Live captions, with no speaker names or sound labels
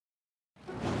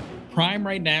Prime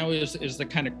right now is the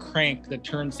kind of crank that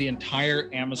turns the entire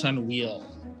Amazon wheel.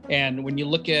 And when you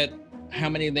look at how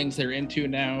many things they're into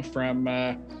now, from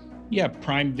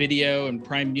Prime Video and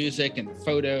Prime Music and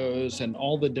photos and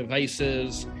all the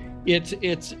devices, it's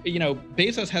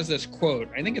Bezos has this quote.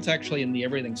 I think it's actually in the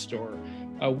Everything Store.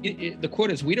 The quote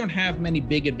is, "We don't have many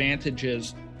big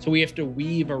advantages, so we have to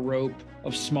weave a rope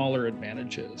of smaller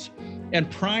advantages." And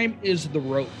Prime is the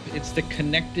rope. It's the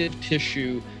connective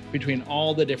tissue between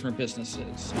all the different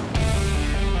businesses.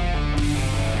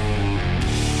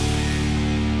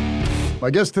 My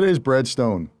guest today is Brad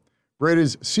Stone. Brad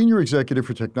is Senior Executive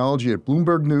for Technology at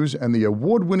Bloomberg News and the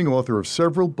award-winning author of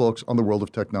several books on the world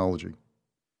of technology.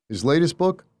 His latest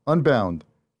book, Unbound,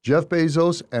 Jeff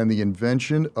Bezos and the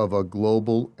Invention of a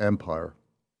Global Empire.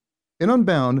 In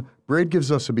Unbound, Brad gives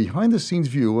us a behind-the-scenes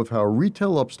view of how a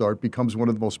retail upstart becomes one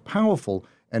of the most powerful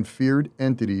and feared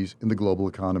entities in the global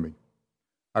economy.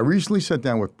 I recently sat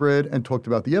down with Brad and talked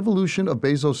about the evolution of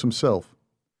Bezos himself,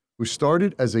 who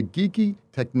started as a geeky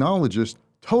technologist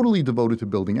totally devoted to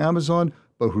building Amazon,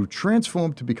 but who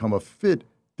transformed to become a fit,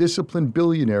 disciplined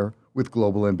billionaire with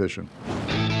global ambition.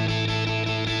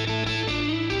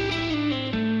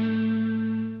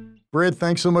 Brad,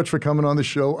 thanks so much for coming on the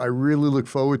show. I really look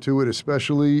forward to it,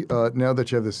 especially now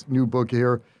that you have this new book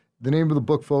here. The name of the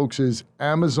book, folks, is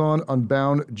Amazon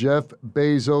Unbound, Jeff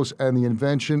Bezos and the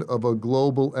Invention of a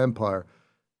Global Empire.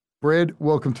 Brad,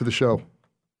 welcome to the show.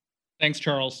 Thanks,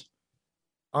 Charles.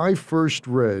 I first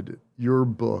read your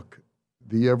book,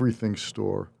 The Everything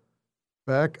Store,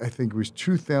 back, I think it was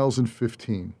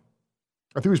 2015.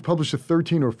 I think it was published at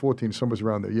 13 or 14, somewhere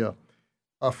around there, yeah.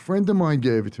 A friend of mine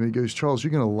gave it to me. He goes, "Charles,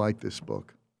 you're going to like this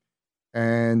book."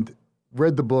 And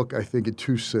read the book, I think, in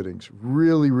 2 sittings.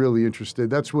 Really, really interested.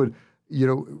 That's what,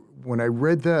 when I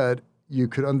read that, you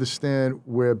could understand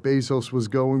where Bezos was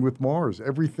going with Mars.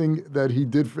 Everything that he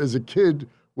did as a kid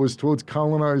was towards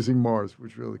colonizing Mars,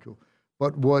 which is really cool.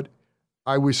 But what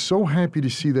I was so happy to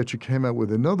see that you came out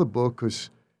with another book, because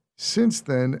since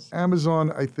then,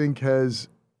 Amazon, I think, has,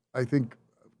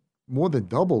 more than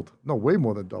doubled. No, way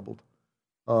more than doubled.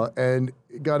 And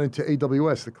got into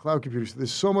AWS, the cloud computers.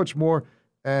 There's so much more.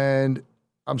 And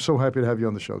I'm so happy to have you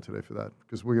on the show today for that,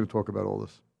 because we're going to talk about all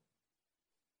this.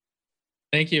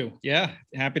 Thank you. Yeah,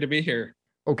 happy to be here.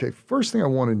 Okay, first thing I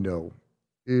want to know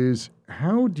is,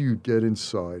 how do you get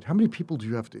inside? How many people do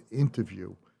you have to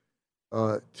interview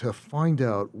to find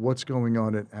out what's going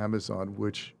on at Amazon,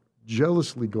 which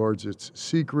jealously guards its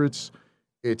secrets,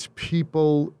 its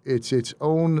people, its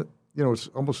own, it's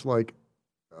almost like,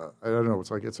 I don't know,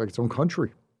 it's like its own country.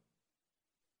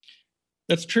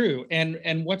 That's true.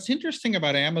 And what's interesting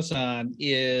about Amazon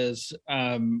is,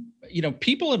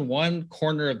 people in one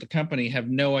corner of the company have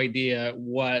no idea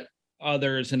what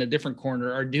others in a different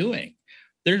corner are doing.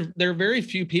 There are very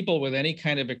few people with any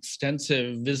kind of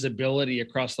extensive visibility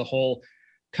across the whole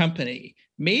company,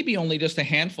 maybe only just a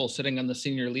handful sitting on the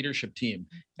senior leadership team.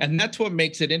 And that's what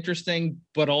makes it interesting,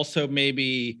 but also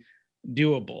maybe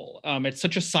doable. It's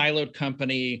such a siloed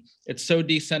company. It's so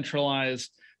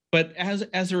decentralized. But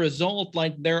as a result,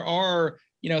 like, there are,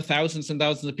 thousands and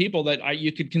thousands of people that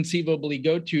you could conceivably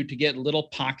go to get little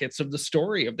pockets of the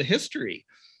story, of the history.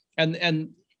 And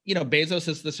Bezos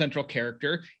is the central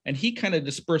character, and he kind of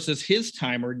disperses his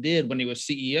time, or did when he was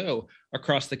CEO,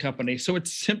 across the company. So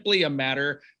it's simply a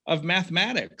matter of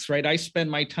mathematics, right? I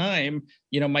spend my time,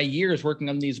 my years working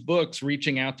on these books,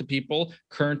 reaching out to people,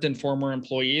 current and former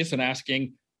employees, and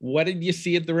asking, what did you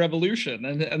see at the revolution?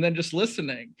 And then just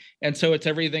listening. And so it's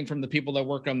everything from the people that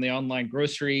work on the online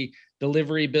grocery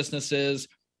delivery businesses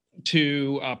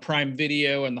to Prime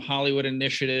Video and the Hollywood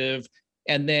Initiative,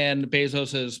 and then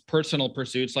Bezos's personal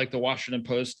pursuits like the Washington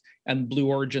Post and Blue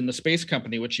Origin, the space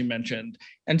company, which you mentioned.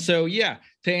 And so, yeah,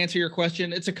 to answer your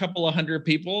question, it's a couple of hundred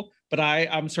people, but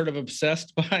I'm sort of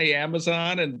obsessed by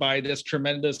Amazon and by this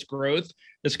tremendous growth,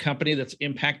 this company that's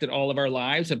impacted all of our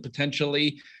lives and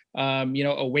potentially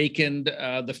awakened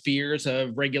the fears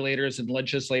of regulators and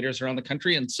legislators around the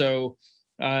country. And so,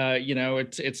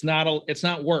 it's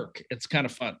not work. It's kind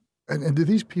of fun. And do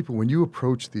these people, when you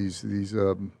approach these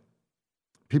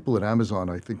people at Amazon,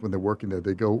 I think when they're working there,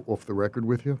 they go off the record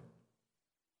with you?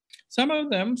 Some of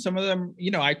them,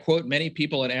 I quote many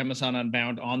people at Amazon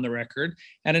Unbound on the record.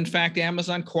 And in fact,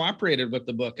 Amazon cooperated with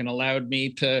the book and allowed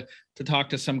me to talk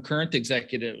to some current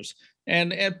executives.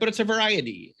 But it's a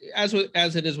variety, as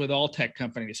it is with all tech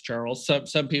companies, Charles.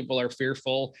 Some people are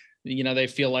fearful. They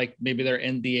feel like maybe their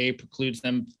NDA precludes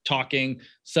them talking.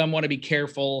 Some want to be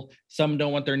careful. Some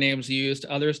don't want their names used.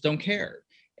 Others don't care.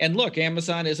 And look,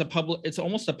 Amazon is it's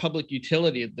almost a public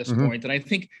utility at this point. And I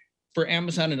think for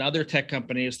Amazon and other tech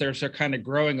companies, there's a kind of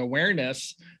growing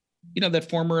awareness that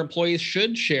former employees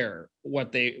should share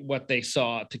what they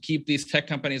saw to keep these tech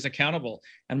companies accountable.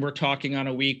 And we're talking on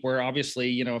a week where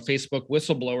obviously, a Facebook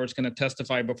whistleblower is going to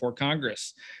testify before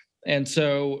Congress. And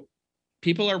so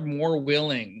people are more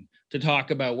willing to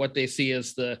talk about what they see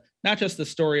as not just the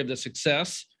story of the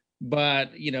success,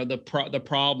 but the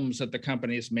problems that the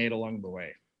company's made along the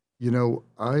way.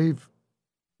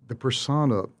 The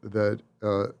persona that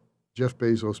Jeff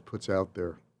Bezos puts out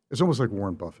there, it's almost like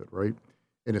Warren Buffett, right?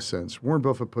 In a sense, Warren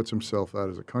Buffett puts himself out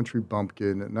as a country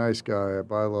bumpkin, a nice guy, I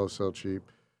buy low, sell cheap.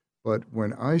 But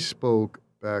when I spoke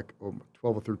back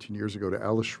 12 or 13 years ago to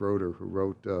Alice Schroeder, who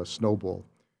wrote Snowball,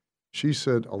 she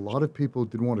said a lot of people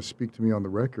didn't want to speak to me on the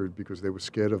record because they were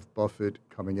scared of Buffett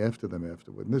coming after them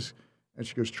afterward. And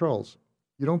she goes, Charles,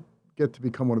 you don't get to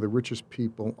become one of the richest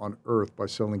people on earth by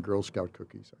selling Girl Scout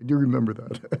cookies. I do remember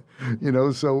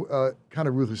that, so kind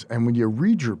of ruthless. And when you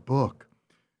read your book,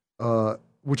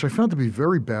 which I found to be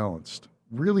very balanced,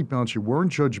 really balanced, you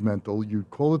weren't judgmental, you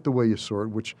call it the way you saw it,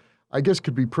 which I guess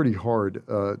could be pretty hard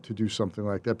to do something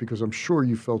like that because I'm sure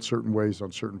you felt certain ways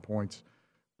on certain points.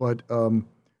 But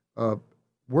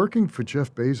working for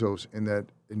Jeff Bezos in that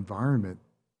environment,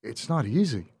 it's not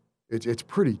easy. It's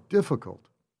pretty difficult.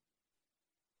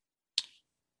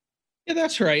 Yeah,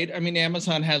 that's right. I mean,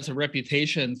 Amazon has a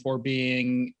reputation for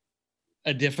being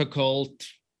a difficult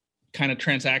kind of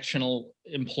transactional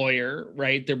employer,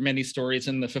 right? There are many stories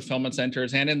in the fulfillment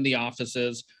centers and in the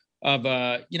offices of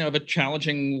a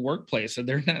challenging workplace. So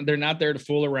they're not there to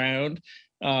fool around.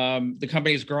 The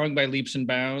company is growing by leaps and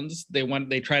bounds.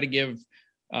 They try to give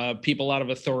people a lot of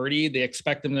authority. They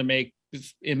expect them to make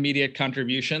immediate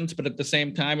contributions, but at the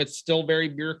same time, it's still very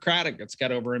bureaucratic. It's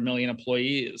got over 1 million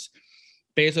employees.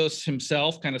 Bezos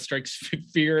himself kind of strikes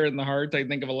fear in the heart, I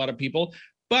think, of a lot of people.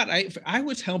 But I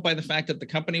was helped by the fact that the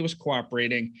company was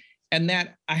cooperating and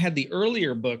that I had the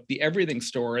earlier book, The Everything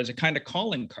Store, as a kind of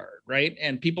calling card, right?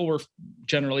 And people were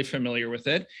generally familiar with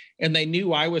it. And they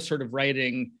knew I was sort of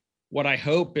writing what I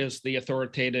hope is the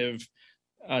authoritative,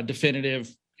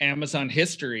 definitive Amazon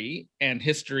history and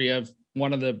history of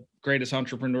one of the greatest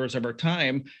entrepreneurs of our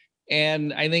time.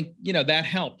 And I think, that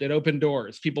helped. It opened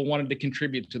doors. People wanted to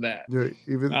contribute to that. Yeah,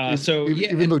 even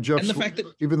though Jeff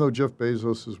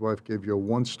Bezos' wife gave you a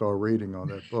 1-star rating on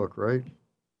that book, right?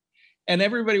 And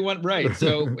everybody went right.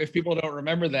 So if people don't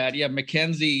remember that,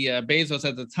 Mackenzie Bezos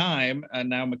at the time, and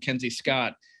now Mackenzie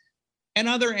Scott, and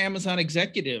other Amazon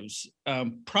executives,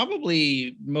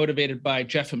 probably motivated by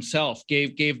Jeff himself,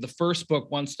 gave the first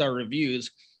book 1-star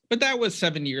reviews. But that was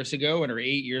 7 years ago or 8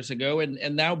 years ago.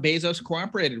 And now Bezos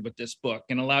cooperated with this book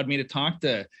and allowed me to talk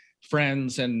to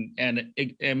friends and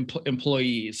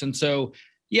employees. And so,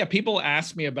 people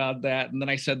asked me about that. And then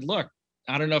I said, look,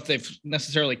 I don't know if they've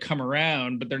necessarily come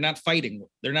around, but they're not fighting.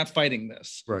 They're not fighting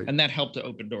this. Right. And that helped to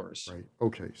open doors. Right.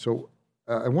 Okay. So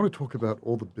I want to talk about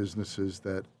all the businesses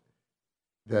that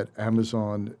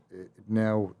Amazon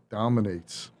now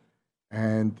dominates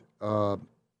and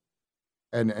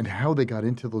how they got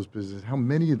into those businesses, how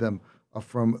many of them are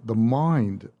from the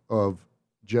mind of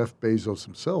Jeff Bezos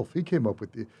himself. He came up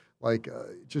with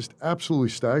just absolutely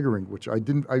staggering, which I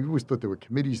always thought there were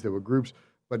committees, there were groups,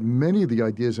 but many of the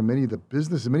ideas and many of the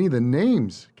businesses, many of the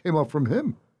names came up from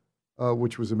him,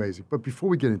 which was amazing. But before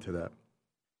we get into that,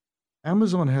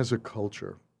 Amazon has a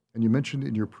culture, and you mentioned it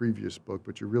in your previous book,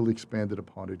 but you really expanded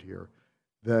upon it here,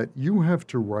 that you have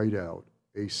to write out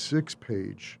a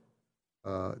 6-page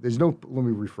let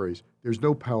me rephrase, there's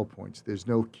no PowerPoints, there's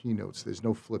no keynotes, there's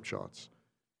no flip charts.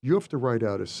 You have to write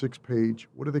out a 6-page,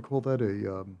 what do they call that?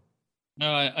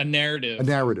 A narrative. A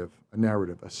narrative,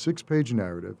 a 6-page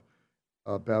narrative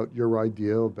about your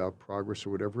idea, about progress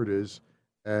or whatever it is.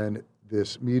 And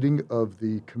this meeting of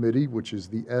the committee, which is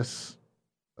the S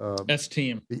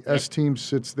team. The S team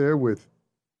sits there with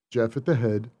Jeff at the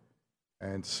head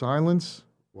and silence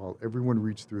while everyone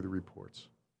reads through the reports.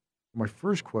 My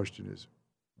first question is,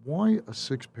 why a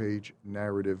 6-page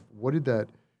narrative? What did that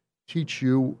teach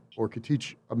you or could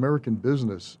teach American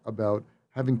business about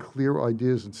having clear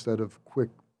ideas instead of quick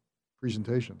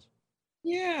presentations?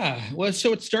 Yeah, well,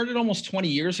 so it started almost 20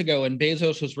 years ago, and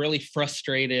Bezos was really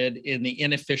frustrated in the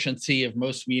inefficiency of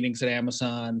most meetings at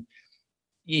Amazon.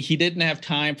 He didn't have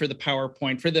time for the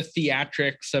PowerPoint, for the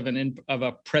theatrics of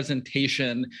a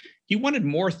presentation. He wanted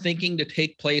more thinking to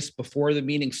take place before the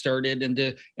meeting started, and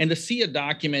to see a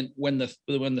document when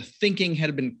the thinking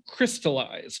had been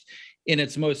crystallized in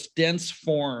its most dense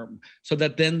form, so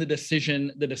that then the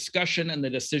discussion and the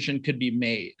decision could be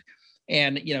made.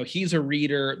 And he's a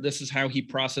reader. This is how he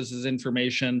processes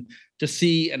information. To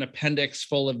see an appendix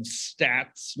full of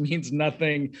stats means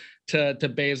nothing to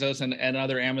Bezos and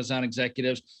other Amazon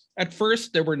executives. At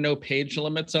first, there were no page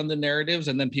limits on the narratives,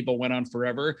 and then people went on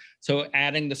forever. So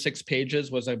adding the 6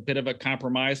 pages was a bit of a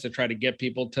compromise to try to get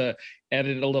people to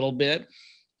edit a little bit.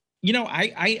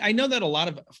 I know that a lot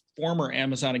of former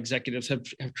Amazon executives have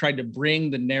tried to bring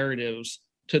the narratives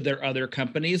to their other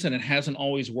companies, and it hasn't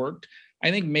always worked. I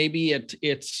think maybe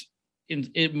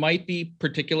it might be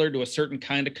particular to a certain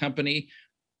kind of company,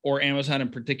 or Amazon in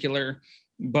particular,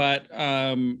 but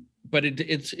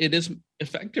it is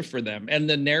effective for them, and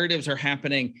the narratives are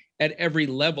happening at every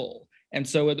level. And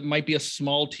so it might be a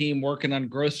small team working on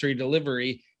grocery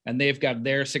delivery, and they've got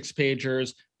their 6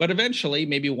 pagers, but eventually,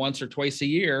 maybe once or twice a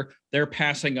year, they're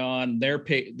passing on their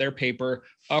paper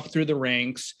up through the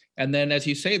ranks. And then, as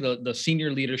you say, the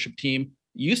senior leadership team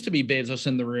used to be Bezos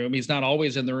in the room. He's not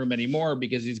always in the room anymore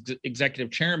because he's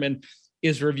executive chairman,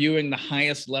 is reviewing the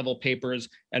highest level papers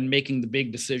and making the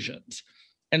big decisions.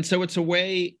 And so it's a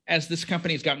way, as this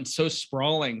company has gotten so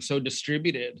sprawling, so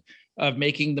distributed, of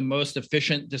making the most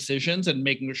efficient decisions and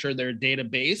making sure they're data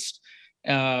based,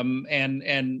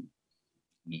 and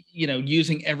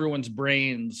using everyone's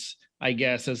brains, I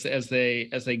guess, as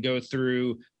they go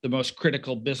through the most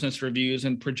critical business reviews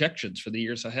and projections for the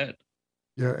years ahead.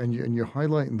 Yeah, and you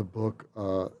highlight in the book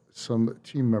some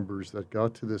team members that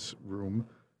got to this room,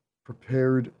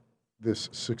 prepared this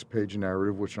 6-page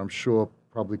narrative, which I'm sure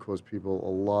probably caused people a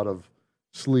lot of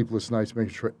sleepless nights,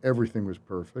 making sure everything was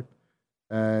perfect.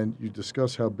 And you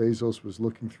discuss how Bezos was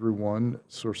looking through one,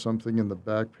 saw something in the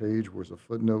back page was a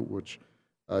footnote, which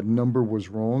number was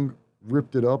wrong,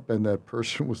 ripped it up, and that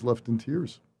person was left in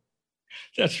tears.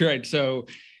 That's right. So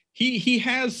he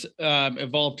has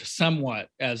evolved somewhat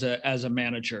as a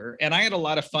manager, and I had a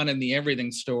lot of fun in the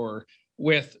Everything Store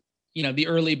with the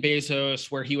early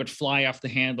Bezos, where he would fly off the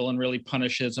handle and really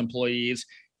punish his employees.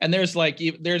 And there's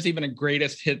even a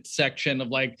greatest hit section of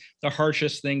like the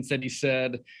harshest things that he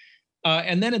said.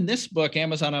 And then in this book,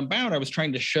 Amazon Unbound, I was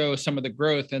trying to show some of the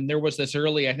growth. And there was this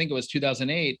early, I think it was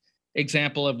 2008,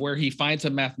 example of where he finds a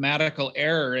mathematical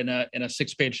error in a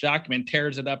 6-page document,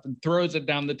 tears it up and throws it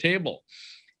down the table.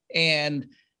 And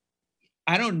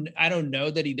I don't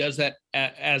know that he does that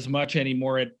as much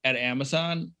anymore at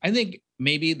Amazon. I think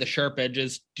maybe the sharp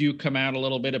edges do come out a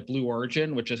little bit at Blue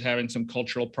Origin, which is having some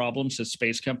cultural problems as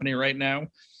space company right now.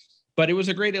 But it was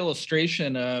a great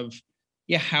illustration of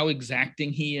how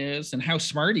exacting he is and how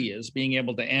smart he is, being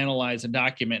able to analyze a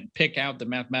document, pick out the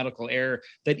mathematical error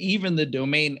that even the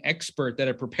domain expert that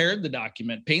had prepared the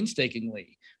document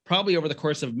painstakingly, probably over the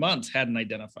course of months, hadn't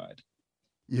identified.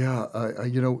 Yeah,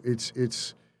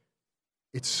 it's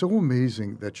so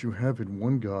amazing that you have in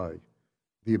one guy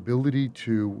the ability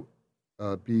to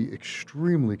be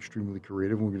extremely, extremely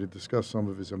creative. And we're going to discuss some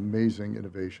of his amazing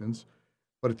innovations,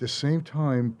 but at the same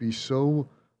time be so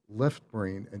left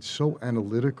brain and so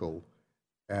analytical,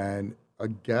 and a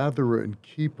gatherer and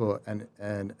keeper and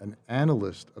an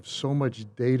analyst of so much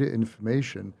data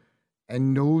information,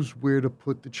 and knows where to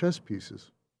put the chess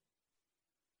pieces.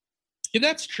 Yeah,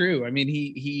 that's true. I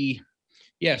mean,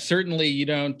 certainly you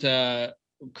don't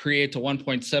create a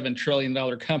 $1.7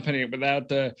 trillion company without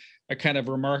a kind of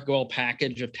remarkable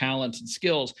package of talents and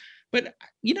skills. But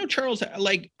Charles,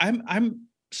 like I'm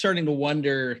starting to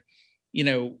wonder,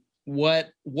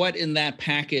 what in that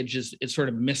package is sort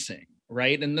of missing,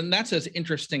 right? And then that's as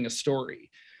interesting a story.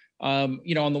 On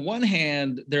the one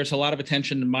hand, there's a lot of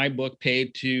attention in my book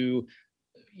paid to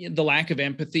the lack of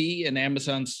empathy in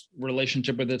Amazon's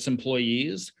relationship with its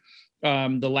employees,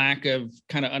 the lack of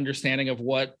kind of understanding of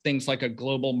what things like a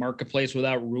global marketplace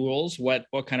without rules, what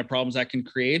kind of problems that can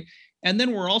create. And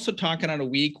then we're also talking on a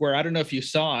week where I don't know if you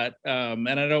saw it, and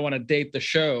I don't want to date the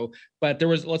show, but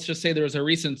let's just say there was a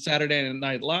recent Saturday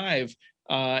Night Live,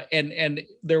 and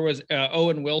there was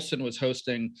Owen Wilson was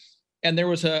hosting, and there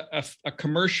was a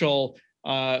commercial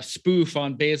spoof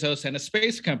on Bezos and a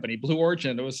space company, Blue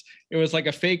Origin. It was like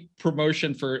a fake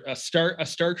promotion for a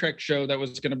Star Trek show that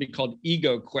was going to be called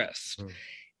Ego Quest.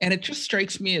 And it just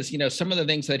strikes me as, some of the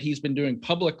things that he's been doing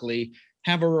publicly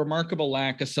have a remarkable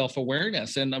lack of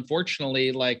self-awareness. And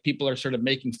unfortunately, like people are sort of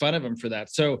making fun of him for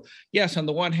that. So yes, on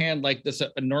the one hand, like this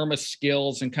enormous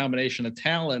skills and combination of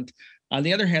talent. On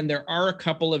the other hand, there are a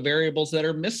couple of variables that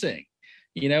are missing,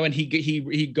 and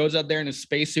he goes out there in his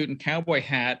spacesuit and cowboy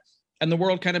hat, and the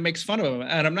world kind of makes fun of him.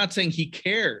 And I'm not saying he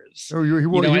cares. Oh,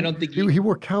 I don't think he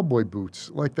wore cowboy boots.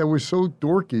 Like, that was so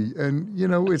dorky. And,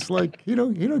 it's like,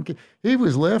 he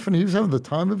was laughing. He was having the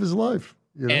time of his life.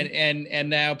 And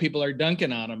now people are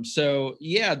dunking on him. So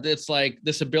yeah, it's like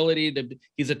this ability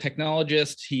he's a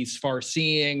technologist, he's far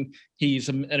seeing, he's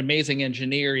an amazing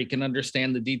engineer. He can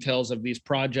understand the details of these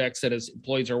projects that his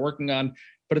employees are working on.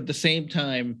 But at the same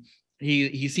time,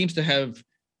 he seems to have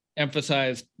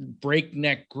emphasized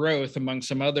breakneck growth among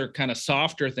some other kind of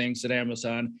softer things at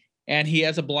Amazon. And he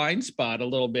has a blind spot a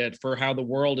little bit for how the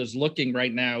world is looking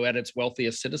right now at its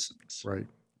wealthiest citizens. Right,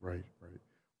 right, right.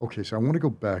 Okay, so I want to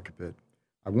go back a bit.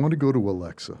 I want to go to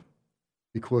Alexa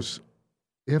because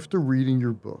after reading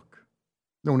your book,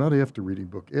 no, not after reading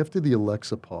book, after the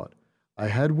Alexa part, I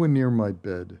had one near my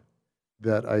bed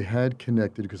that I had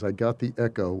connected because I got the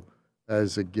Echo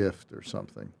as a gift or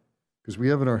something. Because we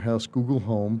have in our house Google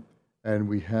Home and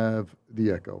we have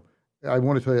the Echo. I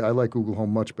want to tell you, I like Google Home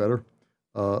much better.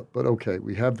 But okay,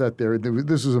 we have that there.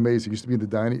 This is amazing. It used to be in the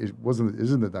dining. It wasn't.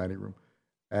 Is in the dining room,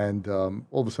 and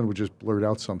all of a sudden would just blurt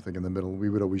out something in the middle. We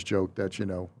would always joke that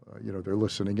they're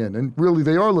listening in, and really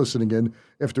they are listening in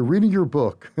after reading your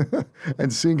book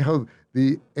and seeing how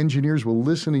the engineers were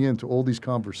listening in to all these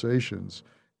conversations.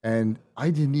 And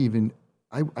I didn't even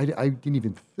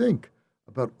think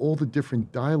about all the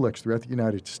different dialects throughout the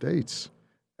United States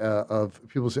of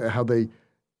people say how they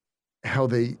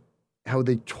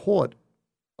taught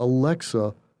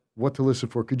Alexa what to listen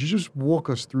for. Could you just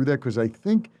walk us through that? Because I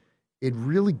think it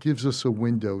really gives us a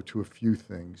window to a few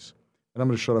things. And I'm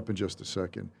going to shut up in just a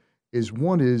second.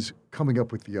 One is coming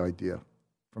up with the idea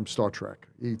from Star Trek.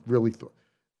 He really thought.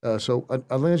 So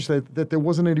I learned that there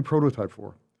wasn't any prototype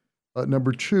for.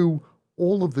 Number two,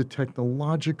 all of the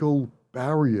technological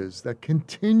barriers that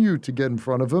continue to get in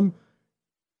front of him,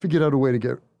 figured out a way to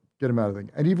get him out of things.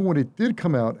 And even when it did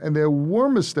come out, and there were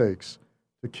mistakes,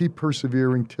 to keep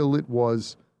persevering till it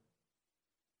was,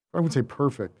 I wouldn't say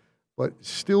perfect, but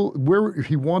still where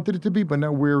he wanted it to be, but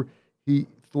not where he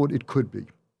thought it could be.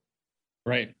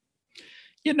 Right.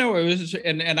 It was,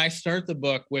 and I start the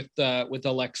book with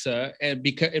Alexa, and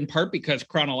in part because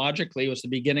chronologically it was the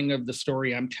beginning of the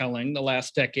story I'm telling, the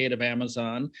last decade of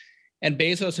Amazon, and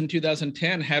Bezos in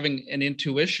 2010 having an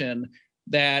intuition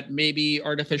that maybe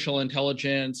artificial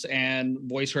intelligence and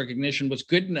voice recognition was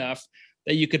good enough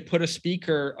that you could put a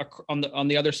speaker on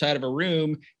the other side of a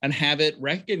room and have it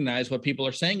recognize what people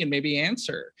are saying and maybe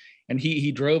answer. And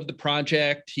he drove the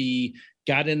project. He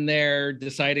got in there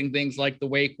deciding things like the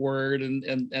wake word and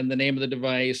the name of the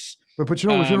device. But hang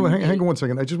on one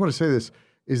second. I just want to say this,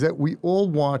 is that we all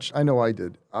watched, I know I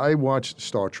did, I watched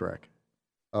Star Trek,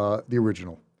 the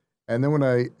original. And then when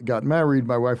I got married,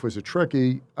 my wife was a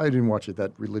Trekkie. I didn't watch it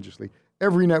that religiously.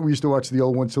 Every night we used to watch the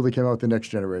old ones till they came out with the next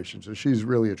generation. So she's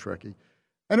really a Trekkie.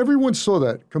 And everyone saw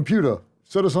that. Computer,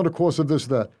 set us on a course of this,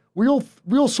 that. We all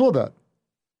saw that.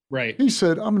 Right. He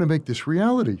said, I'm going to make this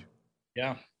reality.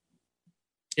 Yeah.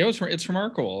 It's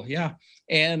remarkable. Yeah.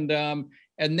 And then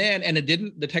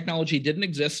the technology didn't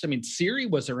exist. I mean, Siri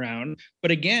was around,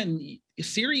 but again,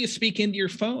 Siri is speaking into your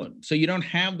phone. So you don't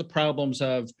have the problems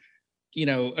of,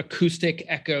 acoustic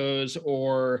echoes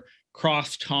or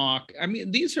crosstalk. I mean,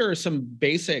 these are some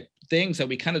basic things that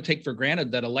we kind of take for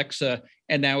granted that Alexa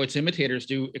and now its imitators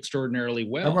do extraordinarily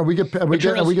well. And we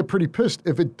get pretty pissed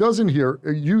if it doesn't hear.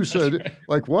 You said, right.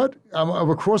 Like what? I'm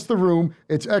across the room.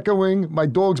 It's echoing. My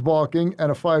dog's barking,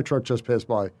 and a fire truck just passed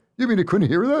by. You mean it couldn't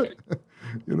hear that?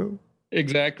 Right.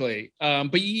 Exactly.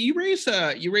 But you raise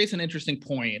an interesting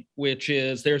point, which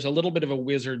is there's a little bit of a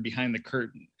wizard behind the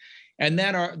curtain, and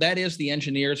that is the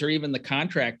engineers or even the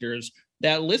contractors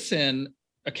that listen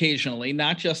occasionally,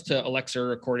 not just to Alexa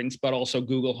recordings, but also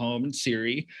Google Home and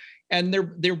Siri. And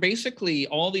they're basically,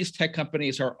 all these tech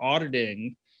companies are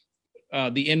auditing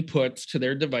the inputs to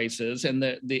their devices and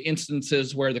the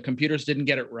instances where the computers didn't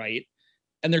get it right.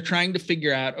 And they're trying to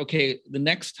figure out, okay, the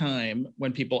next time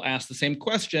when people ask the same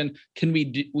question, can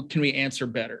we answer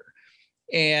better?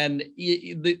 And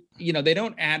they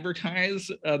don't advertise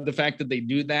the fact that they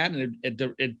do that, and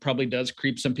it probably does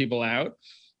creep some people out.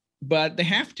 But they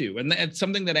have to. And it's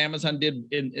something that Amazon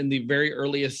did in the very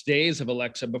earliest days of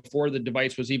Alexa, before the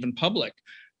device was even public.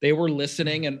 They were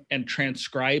listening and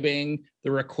transcribing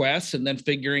the requests and then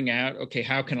figuring out, okay,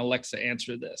 how can Alexa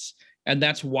answer this? And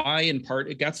that's why, in part,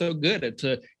 it got so good.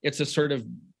 It's a sort of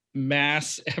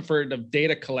mass effort of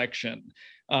data collection.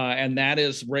 And that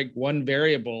is one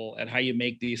variable at how you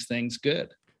make these things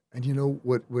good. And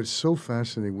what was so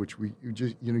fascinating, which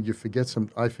you forget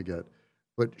I forget,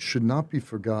 but should not be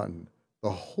forgotten. The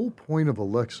whole point of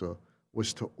Alexa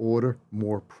was to order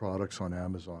more products on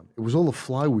Amazon. It was all a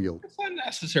flywheel. That's not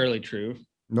necessarily true.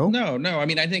 No? No. I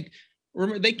mean, I think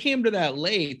they came to that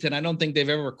late, and I don't think they've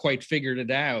ever quite figured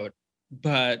it out.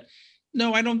 But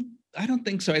no, I don't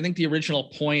think so. I think the original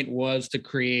point was to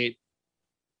create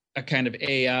a kind of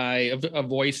AI, a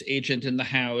voice agent in the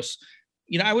house.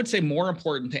 I would say more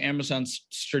important to Amazon's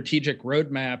strategic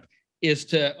roadmap is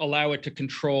to allow it to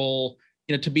control,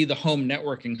 to be the home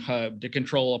networking hub, to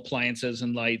control appliances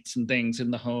and lights and things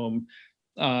in the home.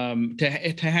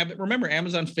 to have it. Remember,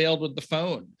 Amazon failed with the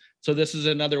phone. So this is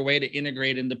another way to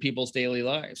integrate into people's daily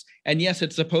lives. And yes,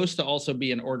 it's supposed to also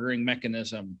be an ordering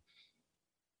mechanism.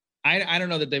 I don't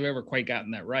know that they've ever quite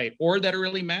gotten that right, or that it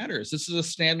really matters. This is a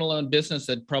standalone business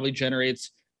that probably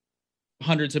generates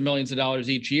hundreds of millions of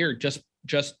dollars each year just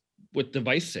with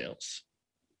device sales.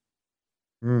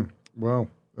 Wow,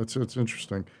 that's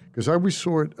interesting, because I always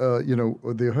saw it.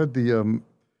 They had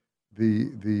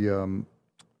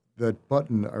that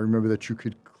button. I remember that you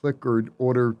could click or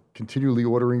order, continually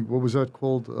ordering. What was that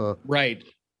called? Right.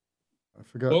 I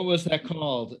forgot. What was that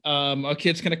called? Okay,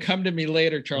 it's going to come to me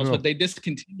later, Charles, but they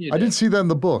discontinued I didn't it. see that in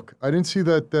the book. I didn't see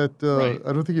that. Right.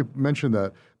 I don't think you mentioned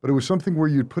that, but it was something where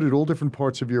you'd put it all different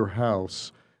parts of your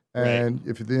house, and Right.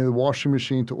 if you're in the washing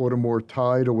machine to order more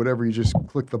Tide or whatever, you just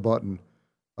click the button.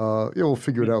 We'll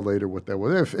figure it out later what that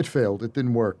was. It failed. It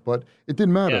didn't work, but it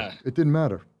didn't matter. Yeah. It didn't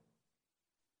matter.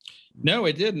 No,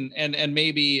 it didn't. And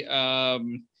maybe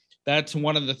that's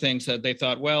one of the things that they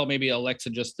thought, well, maybe Alexa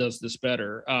just does this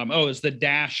better. It's the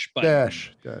dash button.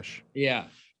 Dash. Yeah.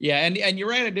 Yeah. And you're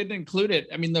right, I didn't include it.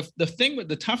 I mean,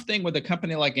 the tough thing with a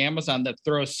company like Amazon that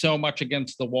throws so much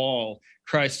against the wall,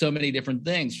 tries so many different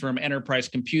things, from enterprise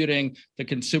computing to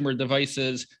consumer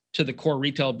devices to the core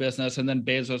retail business, and then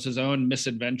Bezos's own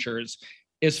misadventures,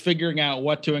 is figuring out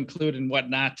what to include and what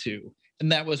not to.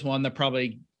 And that was one that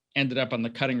probably ended up on the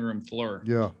cutting room floor.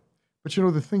 Yeah. But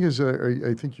the thing is,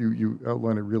 I think you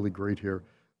outline it really great here.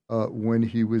 When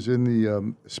he was in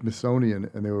the Smithsonian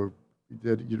and they were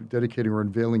dedicating or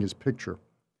unveiling his picture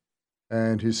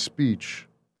and his speech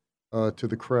to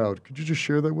the crowd, could you just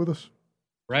share that with us?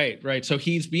 Right. So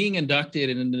he's being inducted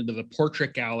into the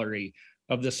portrait gallery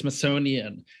of the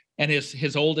Smithsonian, and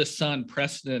his oldest son,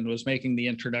 Preston, was making the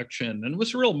introduction, and it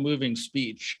was a real moving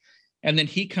speech. And then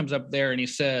he comes up there and he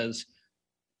says,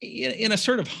 in a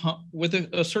sort of with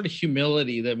a sort of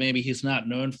humility that maybe he's not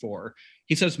known for,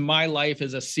 he says, "My life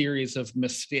is a series of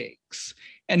mistakes."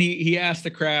 And he asked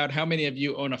the crowd, "How many of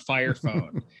you own a Fire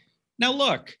phone?" Now,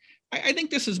 look, I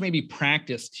think this is maybe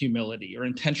practiced humility or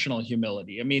intentional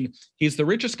humility. I mean, he's the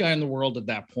richest guy in the world at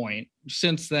that point.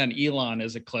 Since then, Elon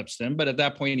has eclipsed him, but at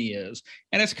that point he is.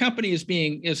 And his company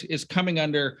is coming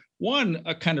under, one,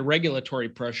 a kind of regulatory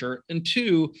pressure, and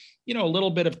two, a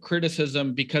little bit of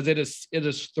criticism because it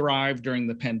has thrived during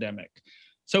the pandemic.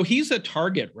 So he's a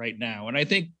target right now. And I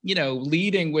think,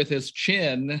 leading with his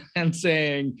chin and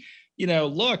saying,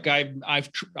 look,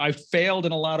 I've failed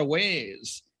in a lot of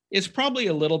ways, is probably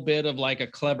a little bit of like a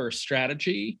clever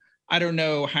strategy. I don't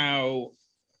know how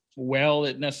well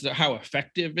how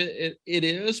effective it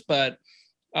is, but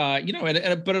but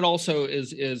it also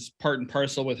is part and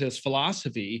parcel with his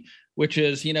philosophy, which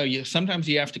is, sometimes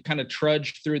you have to kind of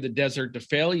trudge through the desert to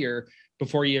failure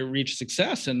before you reach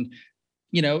success. And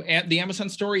the Amazon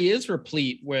story is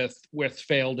replete with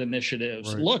failed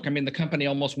initiatives. Right. Look, I mean, the company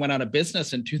almost went out of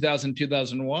business in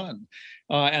 2001,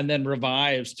 and then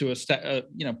revives to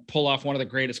pull off one of the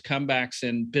greatest comebacks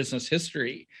in business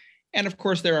history. And of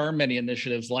course, there are many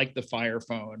initiatives like the Fire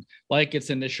phone, like its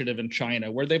initiative in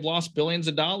China, where they've lost billions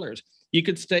of dollars. You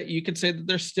could say that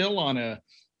they're still on a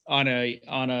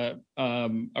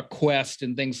quest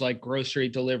in things like grocery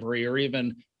delivery or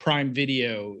even Prime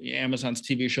Video, Amazon's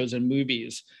TV shows and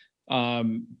movies.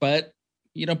 But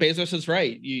Bezos is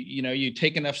right. You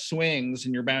take enough swings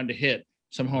and you're bound to hit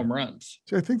some home runs.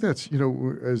 See, I think that's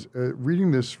as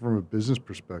reading this from a business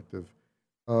perspective,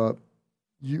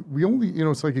 we only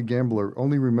it's like a gambler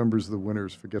only remembers the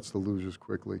winners, forgets the losers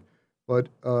quickly. But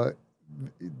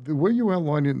the way you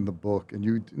outline it in the book, and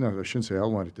I shouldn't say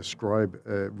outline it, describe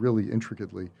really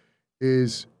intricately,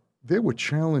 is there were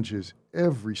challenges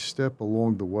every step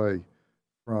along the way,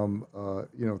 from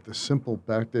the simple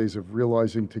back days of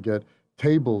realizing to get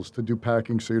tables to do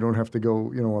packing so you don't have to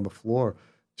go on the floor,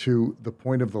 to the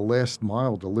point of the last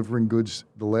mile, delivering goods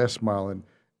the last mile,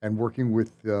 and working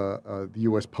with the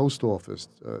U.S. Post Office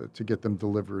to get them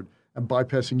delivered, and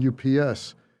bypassing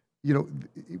UPS.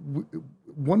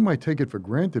 One might take it for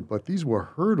granted, but these were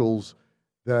hurdles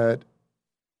that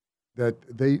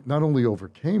they not only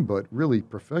overcame but really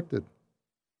perfected.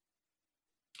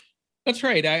 That's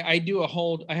right. I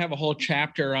have a whole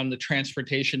chapter on the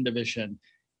transportation division.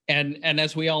 And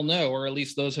as we all know, or at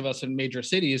least those of us in major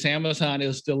cities, Amazon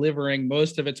is delivering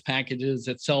most of its packages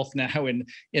itself now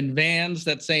in vans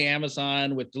that say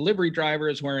Amazon, with delivery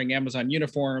drivers wearing Amazon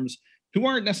uniforms who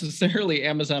aren't necessarily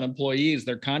Amazon employees,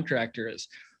 they're contractors.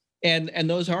 And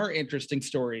those are interesting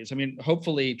stories. I mean,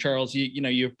 hopefully, Charles,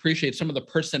 you appreciate some of the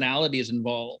personalities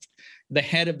involved. The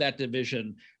head of that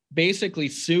division basically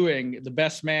suing the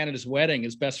best man at his wedding,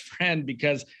 his best friend,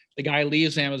 because the guy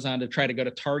leaves Amazon to try to go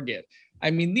to Target.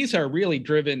 I mean, these are really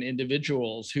driven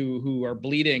individuals who are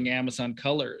bleeding Amazon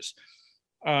colors.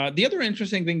 The other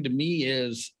interesting thing to me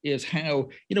is how,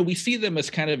 we see them as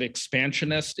kind of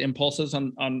expansionist impulses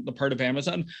on the part of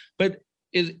Amazon, but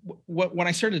is what when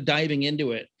I started diving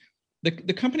into it,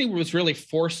 the company was really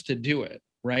forced to do it,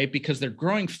 right? Because they're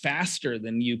growing faster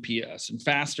than UPS and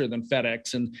faster than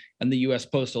FedEx and the US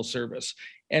Postal Service.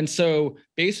 And so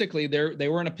basically they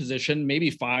were in a position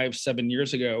maybe 5-7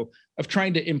 years ago of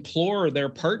trying to implore their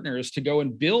partners to go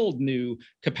and build new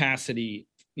capacity,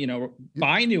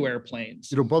 buy new airplanes.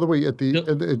 By the way, at the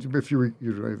end, if you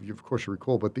of course you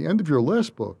recall, but at the end of your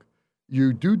last book,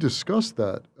 you do discuss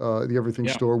that the Everything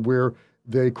Store, where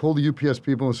they called the UPS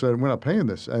people and said, "We're not paying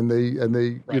this," and they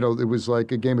right. It was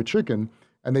like a game of chicken,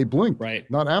 and they blinked. Right.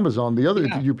 Not Amazon. The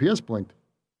UPS blinked.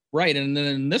 Right. And then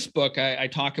in this book, I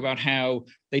talk about how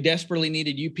they desperately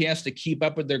needed UPS to keep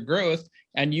up with their growth,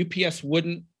 and UPS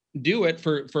wouldn't do it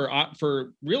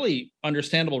for really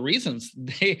understandable reasons.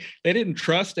 They didn't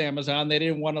trust Amazon. They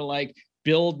didn't want to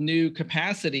build new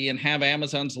capacity and have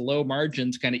Amazon's low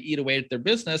margins kind of eat away at their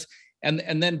business.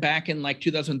 And then back in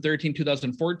 2013,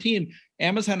 2014,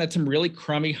 Amazon had some really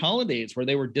crummy holidays where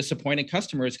they were disappointing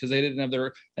customers because they didn't have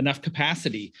enough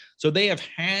capacity. So they have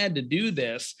had to do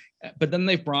this, but then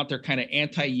they've brought their kind of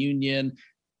anti-union,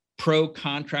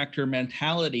 pro-contractor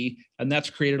mentality, and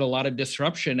that's created a lot of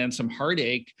disruption and some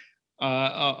heartache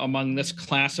among this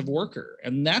class of worker.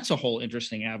 And that's a whole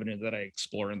interesting avenue that I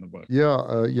explore in the book.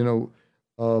 Yeah,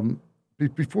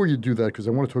 before you do that, because I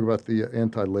want to talk about the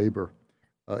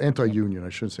anti-union. I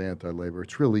shouldn't say anti-labor.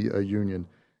 It's really a union,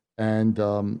 and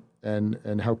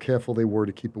how careful they were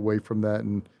to keep away from that.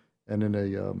 And in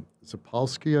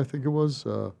Zapolsky, I think it was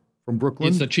from Brooklyn.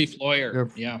 He's the chief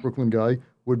lawyer. Yeah. Brooklyn guy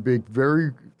would be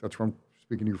that's where I'm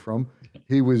speaking to you from.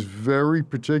 He was very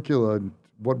particular on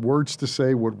what words to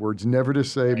say, what words never to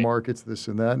say, right. Markets, this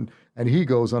and that, and he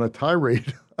goes on a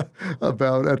tirade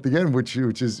about at the end, which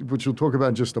we'll talk about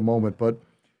in just a moment, but.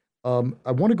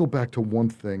 I want to go back to one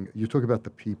thing. You talk about the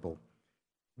people.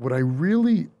 What I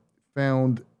really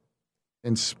found,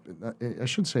 I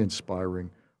shouldn't say inspiring,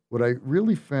 what I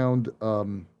really found, out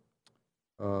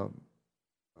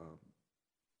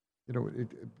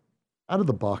of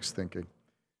the box thinking,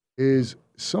 is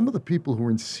some of the people who are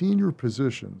in senior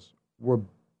positions were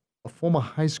a former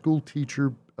high school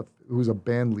teacher who was a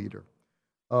band leader,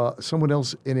 someone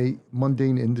else in a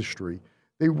mundane industry.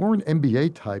 They weren't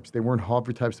MBA types, they weren't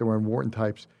Harvard types, they weren't Wharton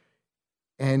types.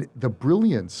 And the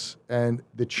brilliance and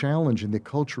the challenge and the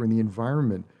culture and the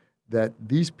environment that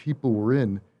these people were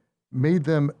in made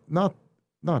them not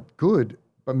good,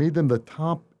 but made them the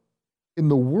top in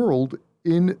the world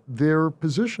in their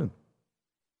position.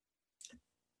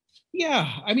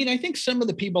 Yeah, I mean, I think some of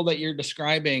the people that you're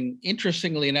describing,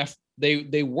 interestingly enough, they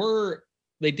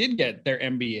did get their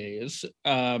MBAs.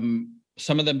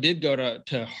 Some of them did go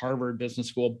to Harvard Business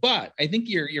School, but I think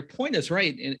your point is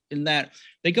right in that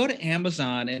they go to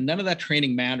Amazon and none of that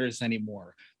training matters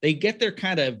anymore. They get their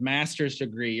kind of master's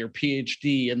degree or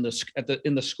PhD in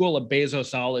the school of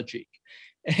Bezosology,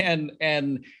 and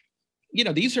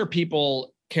these are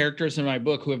characters in my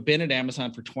book who have been at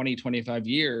Amazon for 20, 25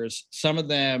 years. Some of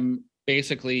them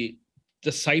basically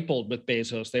discipled with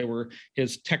Bezos. They were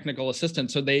his technical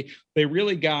assistants, so they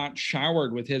really got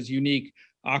showered with his unique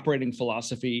operating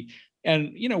philosophy,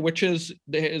 and which is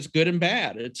good and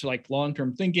bad. It's like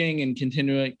long-term thinking and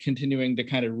continuing to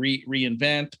kind of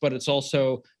reinvent, but it's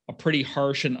also a pretty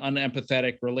harsh and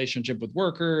unempathetic relationship with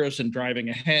workers and driving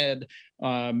ahead.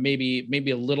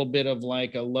 Maybe a little bit of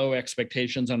like a low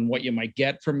expectations on what you might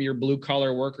get from your blue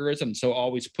collar workers, and so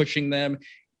always pushing them,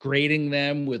 grading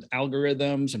them with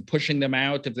algorithms and pushing them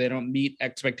out if they don't meet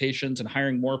expectations and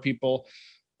hiring more people.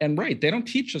 And right, they don't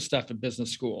teach this stuff at business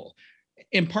school.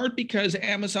 In part because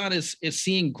Amazon is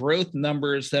seeing growth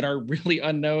numbers that are really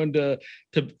unknown to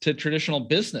traditional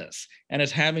business and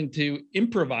is having to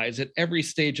improvise at every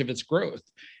stage of its growth.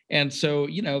 And so,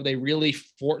 they really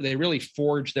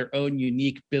forge their own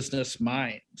unique business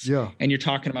minds. Yeah. And you're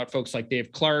talking about folks like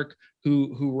Dave Clark,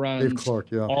 who runs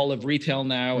all of retail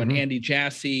now, and Andy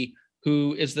Jassy,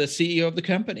 who is the CEO of the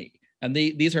company. And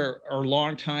these are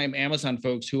longtime Amazon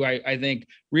folks who I think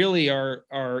really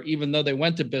are, even though they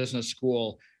went to business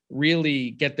school, really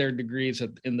get their degrees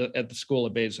at the school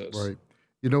of Bezos. Right.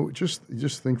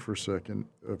 Just think for a second,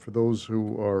 for those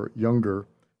who are younger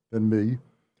than me,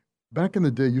 back in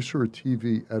the day, you saw a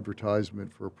TV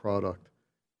advertisement for a product,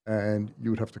 and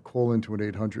you would have to call into an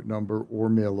 800 number or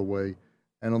mail away.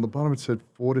 And on the bottom, it said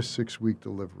 4 to 6 week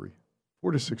delivery,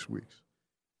 4 to 6 weeks.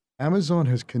 Amazon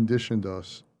has conditioned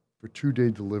us for 2-day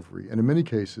delivery, and in many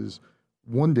cases,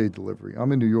 1-day delivery.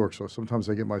 I'm in New York, so sometimes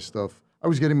I get my stuff I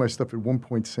was getting my stuff at one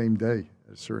point same day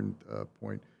at a certain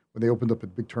point when they opened up a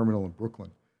big terminal in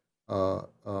Brooklyn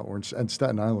or and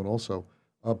Staten Island also.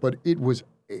 But it was,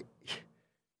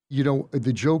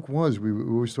 the joke was we were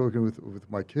always talking with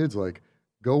my kids like,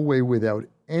 go away without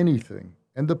anything,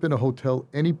 end up in a hotel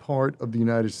any part of the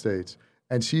United States,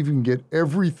 and see if you can get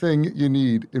everything you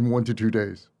need in 1 to 2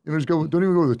 days. Just don't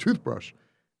even go with a toothbrush,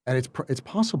 and it's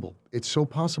possible. It's so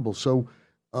possible. So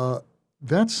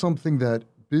that's something that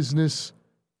business,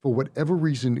 for whatever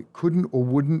reason, couldn't or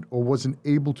wouldn't or wasn't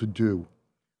able to do,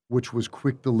 which was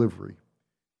quick delivery.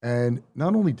 And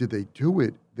not only did they do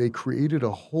it, they created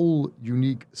a whole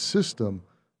unique system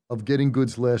of getting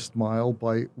goods last mile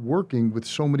by working with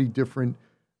so many different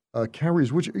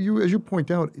carriers, which as you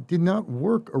point out, it did not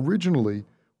work originally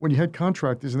when you had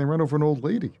contractors and they ran over an old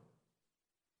lady.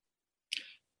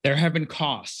 There have been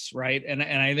costs, right? And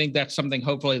I think that's something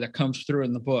hopefully that comes through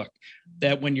in the book,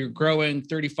 that when you're growing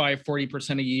 35,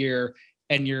 40% a year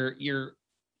and you're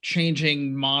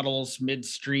changing models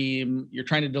midstream, you're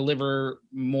trying to deliver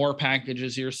more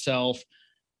packages yourself,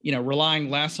 relying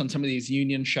less on some of these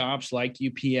union shops like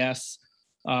UPS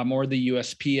or the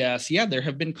USPS. Yeah, there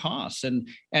have been costs. And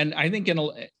I think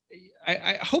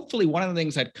I hopefully one of the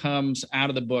things that comes out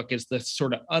of the book is the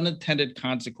sort of unintended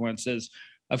consequences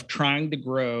of trying to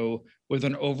grow with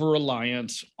an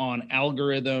over-reliance on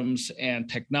algorithms and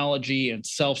technology and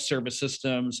self-service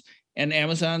systems. And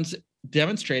Amazon's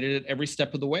demonstrated it every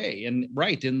step of the way. And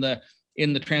right in the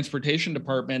transportation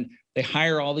department, they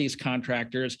hire all these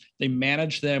contractors, they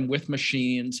manage them with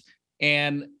machines,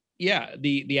 and yeah,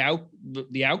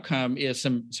 the outcome is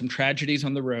some tragedies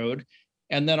on the road,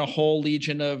 and then a whole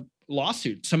legion of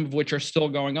lawsuits, some of which are still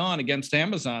going on against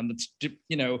Amazon. That's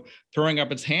throwing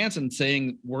up its hands and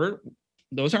saying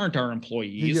those aren't our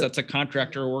employees. Yeah. That's a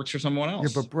contractor who works for someone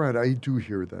else. Yeah, but Brad, I do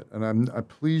hear that, and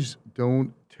please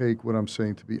don't take what I'm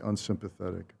saying to be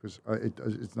unsympathetic, because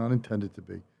it's not intended to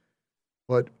be.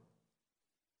 But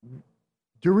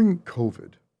during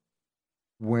COVID,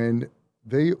 when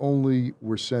they only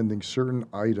were sending certain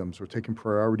items or taking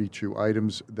priority to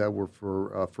items that were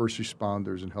for first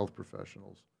responders and health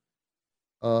professionals,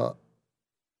 I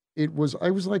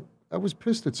was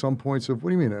pissed at some points of, what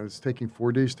do you mean? It's taking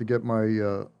 4 days to get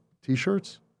my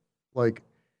T-shirts?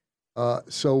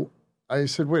 So I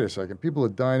said, wait a second, people are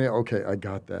dying. Okay, I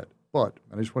got that. But,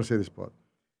 and I just want to say this, but,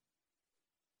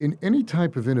 in any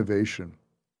type of innovation,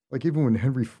 like even when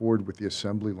Henry Ford with the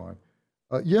assembly line,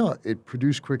 it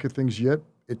produced quicker things, yet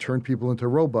it turned people into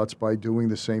robots by doing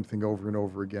the same thing over and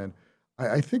over again.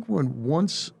 I think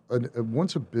once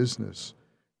a business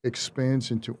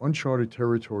expands into uncharted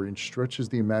territory and stretches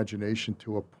the imagination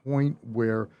to a point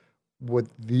where what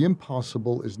the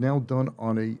impossible is now done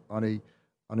on a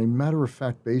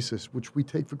matter-of-fact basis, which we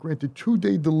take for granted,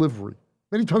 2-day delivery,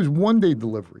 many times 1-day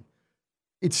delivery,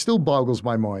 it still boggles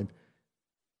my mind.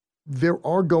 There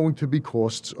are going to be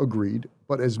costs, agreed,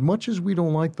 but as much as we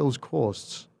don't like those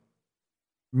costs,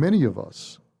 many of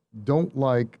us don't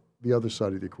like the other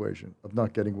side of the equation of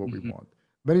not getting what we want.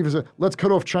 Many of us say, let's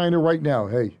cut off China right now.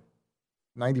 Hey,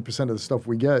 90% of the stuff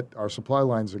we get, our supply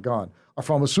lines are gone. Our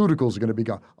pharmaceuticals are going to be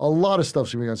gone. A lot of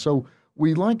stuff's going to be gone. So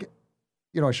we like,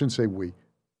 I shouldn't say we.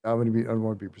 I don't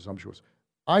want to be presumptuous.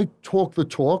 I talk the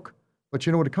talk, but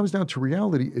when it comes down to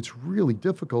reality, it's really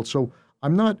difficult. So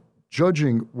I'm not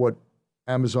judging what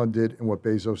Amazon did and what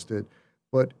Bezos did,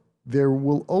 but there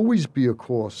will always be a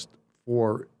cost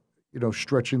for,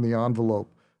 stretching the envelope,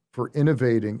 for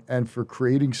innovating, and for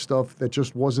creating stuff that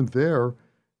just wasn't there.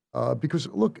 Because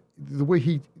look, the way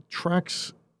he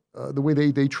tracks, the way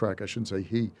they track, I shouldn't say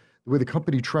he, the way the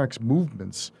company tracks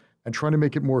movements and trying to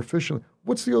make it more efficient.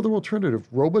 What's the other alternative?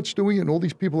 Robots doing it and all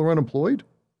these people are unemployed?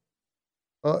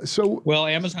 Well,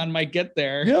 Amazon might get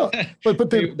there. Yeah, but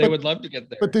they would love to get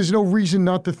there. But there's no reason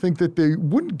not to think that they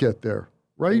wouldn't get there,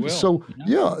 right? So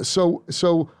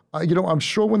I'm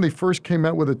sure when they first came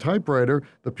out with a typewriter,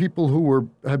 the people who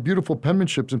had beautiful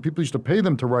penmanships and people used to pay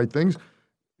them to write things,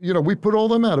 we put all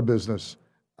them out of business.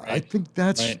 Right. I think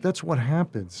that's what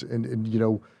happens,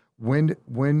 and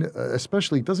when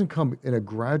especially it doesn't come in a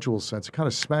gradual sense. It kind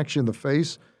of smacks you in the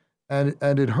face, and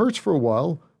it hurts for a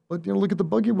while. But look at the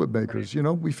buggy whip makers.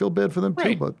 Right. We feel bad for them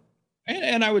too. But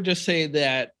and I would just say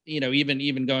that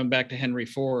even going back to Henry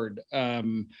Ford,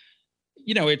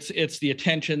 it's the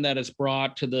attention that is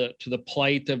brought to the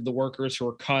plight of the workers who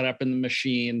are caught up in the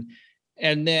machine,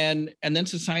 and then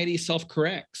society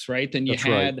self-corrects, right? Then you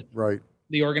had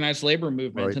the organized labor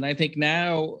movement, and I think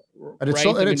now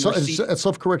it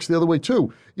self-corrects the other way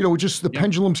too. Just the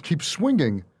pendulums keep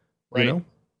swinging. Right.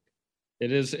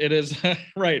 It is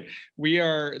right.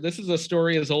 This is a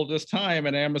story as old as time,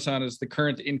 and Amazon is the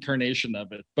current incarnation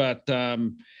of it. But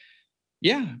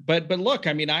yeah, but look,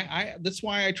 I mean, I that's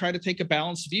why I try to take a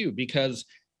balanced view, because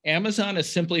Amazon is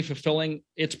simply fulfilling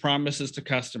its promises to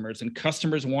customers, and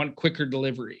customers want quicker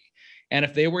delivery. And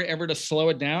if they were ever to slow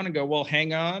it down and go, well,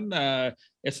 hang on,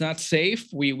 it's not safe.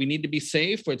 We need to be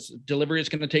safe. Delivery is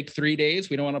going to take 3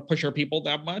 days. We don't want to push our people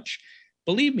that much.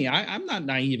 Believe me, I'm not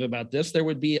naive about this. There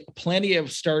would be plenty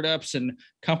of startups and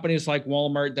companies like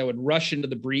Walmart that would rush into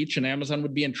the breach, and Amazon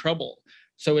would be in trouble.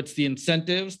 So it's the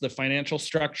incentives, the financial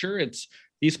structure.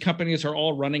 These companies are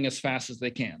all running as fast as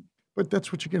they can. But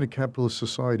that's what you get in a capitalist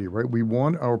society, right? We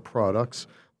want our products,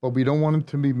 but we don't want them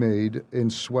to be made in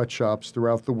sweatshops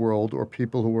throughout the world or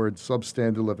people who are in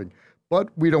substandard living. But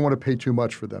we don't want to pay too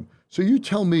much for them. So you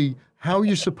tell me how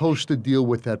you're supposed to deal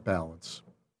with that balance.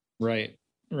 Right.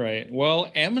 Right.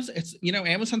 Well,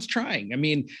 Amazon's trying. I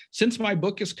mean, since my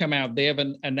book has come out, they have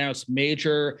announced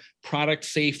major product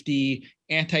safety,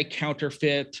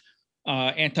 anti-counterfeit,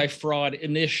 anti-fraud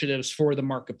initiatives for the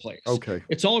marketplace. Okay.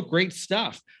 It's all great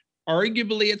stuff.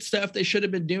 Arguably, it's stuff they should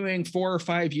have been doing 4 or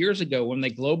 5 years ago when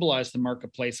they globalized the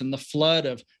marketplace and the flood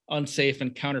of unsafe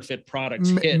and counterfeit products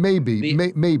hit.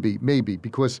 Maybe,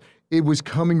 because it was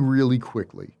coming really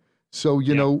quickly. So,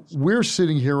 you know, we're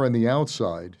sitting here on the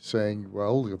outside saying,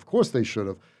 well, of course they should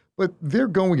have, but they're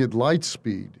going at light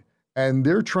speed and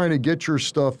they're trying to get your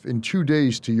stuff in 2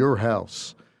 days to your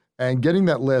house and getting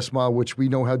that last mile, which we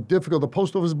know how difficult. The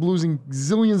post office is losing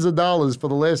zillions of dollars for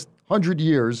the last 100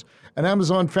 years, and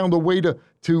Amazon found a way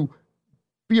to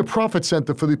be a profit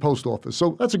center for the post office.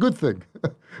 So that's a good thing,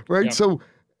 right? Yeah. So,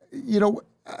 you know,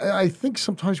 I think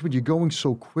sometimes when you're going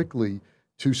so quickly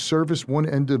to service one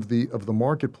end of the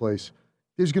marketplace,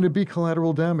 there's going to be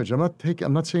collateral damage. I'm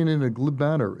not saying it in a glib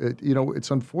manner.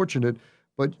 It's unfortunate,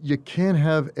 but you can't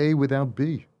have A without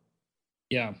B.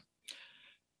 Yeah.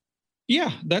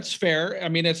 Yeah, that's fair. I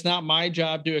mean, it's not my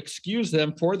job to excuse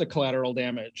them for the collateral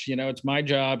damage. You know, it's my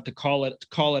job to call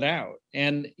it out.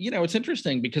 And, you know, it's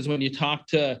interesting because when you talk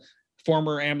to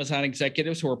former Amazon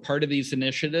executives who are part of these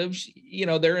initiatives, you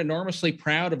know, they're enormously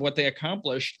proud of what they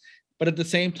accomplished. But at the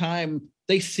same time,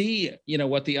 they see, you know,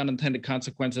 what the unintended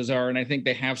consequences are. And I think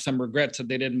they have some regrets that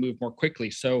they didn't move more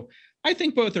quickly. So I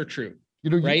think both are true.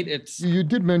 You know, right? You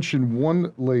did mention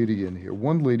one lady in here,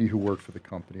 one lady who worked for the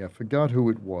company. I forgot who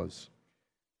it was.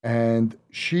 And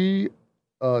she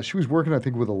was working, I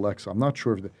think, with Alexa. I'm not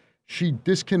sure if she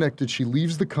disconnected. She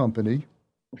leaves the company,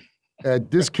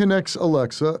 disconnects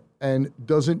Alexa, and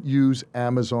doesn't use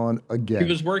Amazon again. He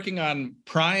was working on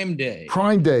Prime Day.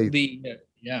 Prime Day.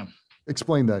 Yeah.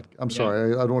 Explain that. I'm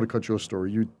sorry. I don't want to cut your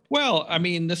story. Well, I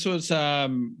mean, this was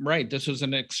right. This was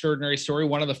an extraordinary story.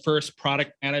 One of the first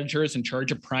product managers in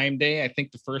charge of Prime Day. I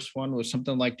think the first one was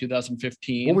something like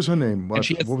 2015. What was her name? What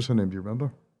was her name? Do you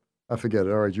remember? I forget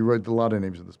it. All right. You wrote a lot of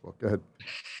names in this book. Go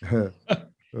ahead.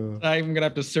 I'm going to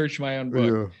have to search my own book.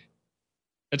 Yeah.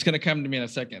 It's going to come to me in a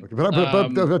second. Okay, but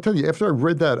I'll tell you, after I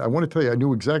read that, I want to tell you, I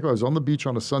knew exactly. I was on the beach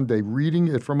on a Sunday reading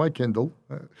it from my Kindle.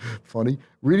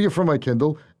 Reading it from my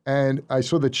Kindle. And I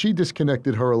saw that she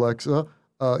disconnected her Alexa,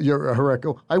 her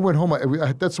Echo. I went home.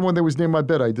 That's the one that was near my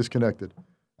bed. I disconnected.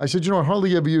 I said, I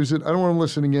hardly ever use it. I don't want them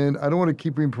listening in. I don't want to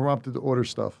keep being prompted to order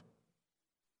stuff.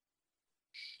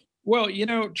 Well,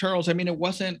 Charles, I mean, it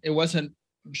wasn't,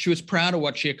 she was proud of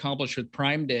what she accomplished with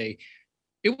Prime Day.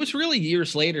 It was really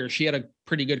years later. She had a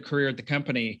pretty good career at the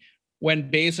company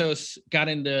when Bezos got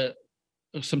into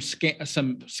some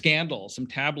scandal, some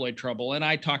tabloid trouble. And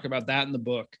I talk about that in the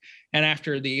book. And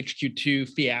after the HQ2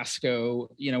 fiasco,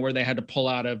 where they had to pull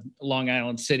out of Long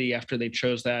Island City after they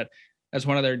chose that as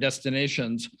one of their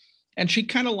destinations. And she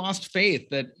kind of lost faith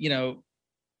that,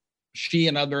 she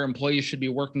and other employees should be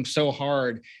working so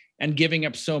hard and giving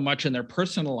up so much in their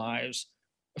personal lives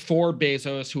for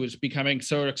Bezos, who was becoming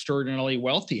so extraordinarily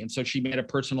wealthy. And so she made a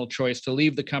personal choice to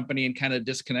leave the company and kind of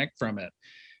disconnect from it.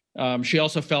 She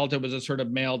also felt it was a sort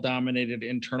of male-dominated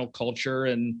internal culture,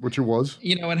 and which it was,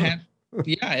 and had,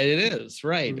 yeah, it is,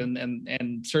 right,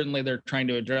 and certainly they're trying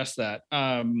to address that.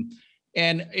 And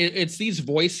it's these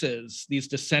voices, these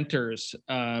dissenters,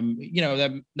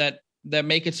 that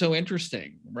make it so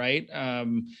interesting, right?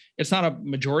 It's not a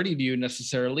majority view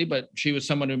necessarily, but she was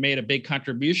someone who made a big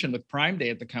contribution with Prime Day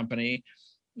at the company.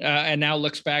 And now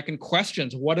looks back and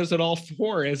questions, what is it all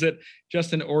for? Is it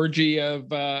just an orgy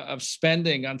of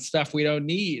spending on stuff we don't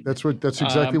need? That's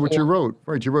exactly what you wrote,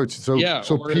 right? You wrote so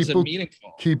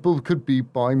people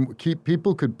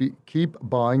could keep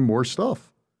buying more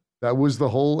stuff. That was the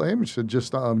whole aim. She said,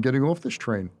 just getting off this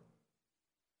train.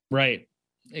 Right.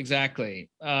 exactly.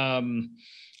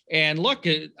 And look,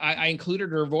 I included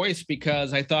her voice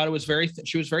because I thought it was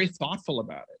she was very thoughtful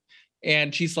about it.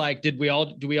 And she's like, do we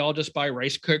all just buy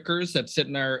rice cookers that sit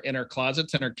in our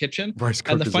closets in our kitchen? Rice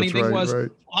And the cookers, funny that's thing right, was, right.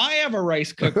 I have a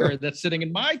rice cooker that's sitting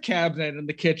in my cabinet in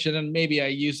the kitchen, and maybe I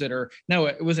use it, or no,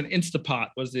 it was an Instapot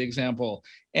was the example.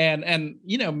 And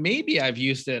maybe I've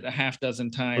used it a half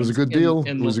dozen It was a times good deal.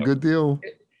 in It was a good deal.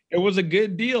 it was a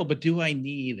good deal, but do I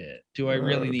need it? Do I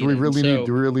really Do need we it? And really need? so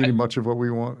Do we really need much of what we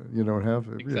want? Have.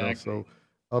 exactly,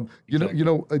 So, exactly.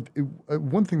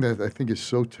 one thing that I think is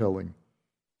so telling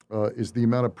is the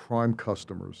amount of prime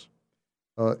customers.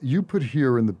 You put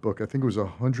here in the book, I think it was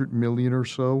 100 million or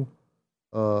so.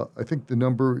 I think the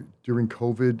number during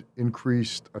COVID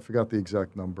increased. I forgot the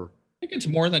exact number. I think it's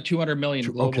more than 200 million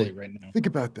Okay, globally right now. think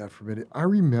about that for a minute. I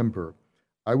remember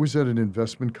I was at an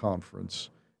investment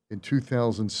conference in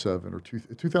 2007 or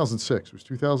 2006. It was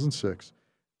 2006,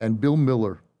 and Bill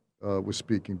Miller was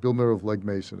speaking. Bill Miller of Legg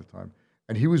Mason at the time,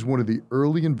 and he was one of the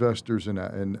early investors in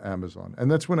Amazon. And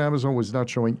that's when Amazon was not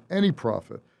showing any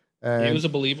profit. And He was a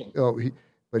believer.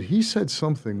 But he said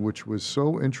something which was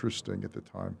so interesting at the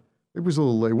time. It was a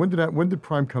little late. When did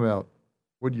Prime come out?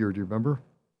 What year do you remember?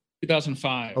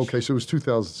 2005. Okay, so it was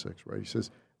 2006, right? He says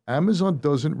Amazon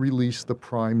doesn't release the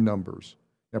Prime numbers.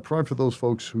 Now, Prime, for those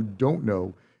folks who don't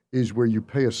know, is where you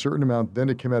pay a certain amount. Then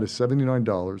it came out at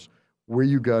 $79, where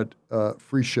you got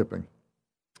free shipping.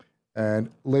 And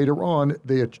later on,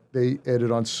 they added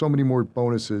on so many more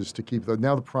bonuses to keep that.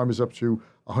 Now the Prime is up to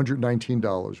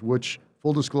 $119, which,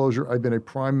 full disclosure, I've been a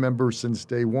Prime member since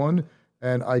day one,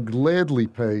 and I gladly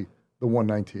pay the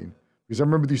 $119 because I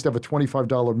remember they used to have a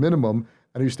 $25 minimum,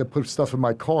 and I used to put stuff in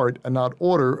my cart and not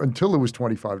order until it was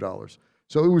 $25.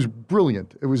 So it was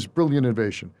brilliant. It was brilliant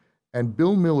innovation. And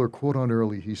Bill Miller, quote on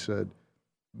early, he said,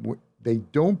 they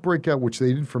don't break out, which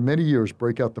they did for many years,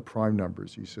 break out the Prime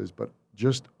numbers. He says, but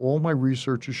just all my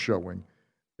research is showing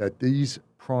that these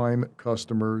Prime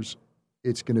customers,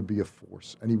 it's going to be a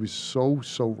force. And he was so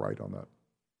right on that.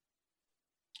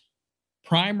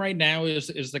 Prime right now is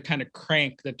the kind of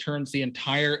crank that turns the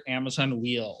entire Amazon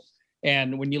wheel.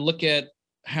 And when you look at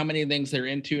how many things they're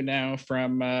into now,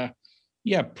 from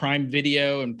Prime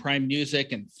Video and Prime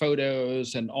Music and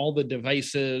photos and all the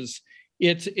devices,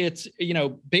 it's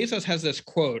Bezos has this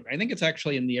quote. I think it's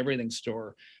actually in the Everything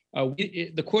Store.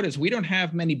 The quote is, "We don't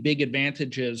have many big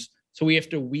advantages, so we have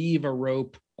to weave a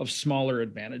rope of smaller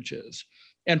advantages."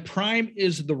 And Prime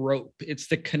is the rope. It's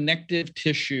the connective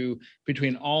tissue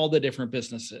between all the different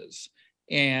businesses.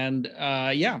 And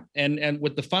and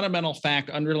with the fundamental fact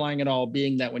underlying it all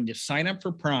being that when you sign up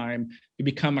for Prime, you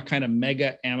become a kind of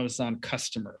mega Amazon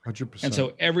customer. 100%. And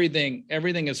so everything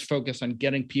is focused on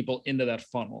getting people into that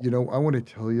funnel. I want to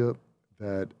tell you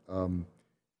that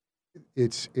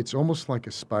it's almost like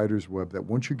a spider's web that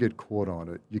once you get caught on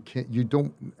it,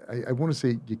 I want to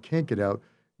say you can't get out.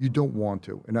 You don't want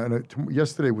to. And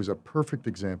yesterday was a perfect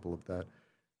example of that.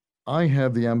 I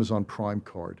have the Amazon Prime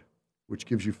card, which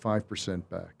gives you 5%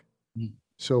 back. Mm.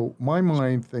 So my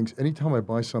mind thinks anytime I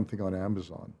buy something on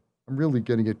Amazon, I'm really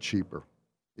getting it cheaper,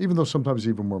 even though sometimes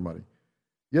even more money.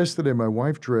 Yesterday, my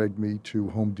wife dragged me to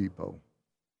Home Depot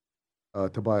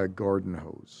to buy a garden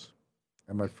hose.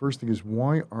 And my first thing is,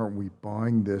 why aren't we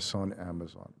buying this on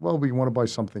Amazon? Well, we want to buy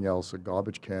something else, a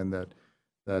garbage can that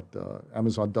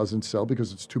Amazon doesn't sell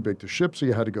because it's too big to ship, so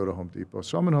you had to go to Home Depot.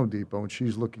 So I'm in Home Depot, and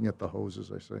she's looking at the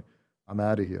hoses. I say, I'm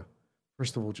out of here.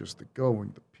 First of all, just the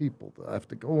going, the people, I have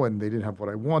to go, and they didn't have what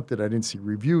I wanted. I didn't see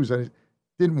reviews. I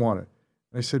didn't want it.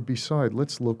 And I said, beside,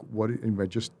 let's look and I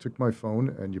just took my phone,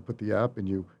 and you put the app, and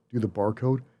you do the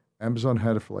barcode. Amazon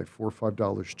had it for like $4 or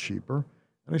 $5 cheaper.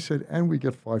 And I said, and we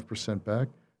get 5% back.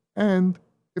 And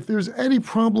if there's any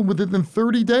problem with it in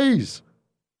 30 days,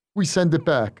 we send it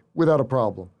back without a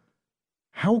problem.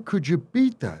 How could you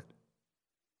beat that?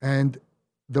 And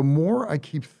the more I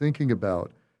keep thinking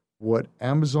about what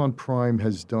Amazon Prime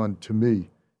has done to me,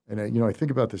 and I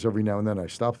think about this every now and then, I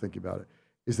stop thinking about it,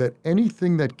 is that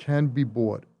anything that can be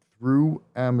bought through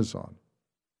Amazon,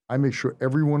 I make sure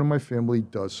everyone in my family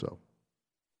does so.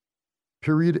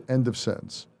 Period, end of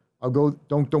sentence. I'll go,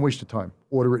 don't waste your time,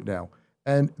 order it now.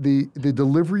 And the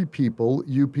delivery people,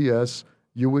 UPS,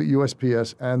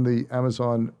 USPS, and the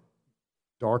Amazon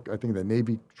Dark, I think the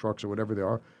Navy trucks or whatever they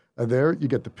are there. You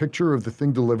get the picture of the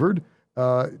thing delivered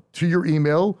to your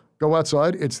email, go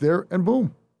outside, it's there, and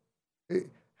boom.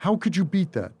 How could you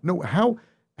beat that? No,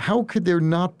 how could there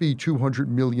not be 200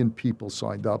 million people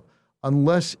signed up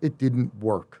unless it didn't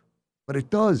work? But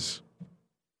it does.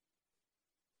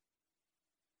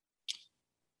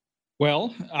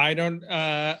 Well, I don't.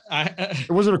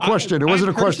 It wasn't a question. It wasn't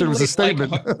a question. It was a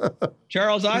statement.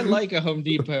 Charles, I like a Home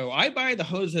Depot. I buy the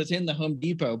hoses in the Home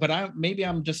Depot, but maybe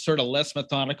I'm just sort of less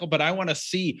methodical. But I want to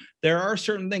see. There are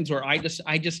certain things where I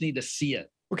just need to see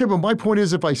it. Okay, but my point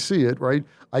is, if I see it, right,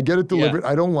 I get it delivered.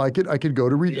 I don't like it. I could go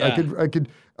to read. I could.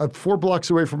 4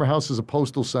 blocks away from my house is a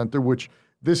postal center, which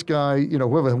this guy,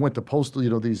 whoever went to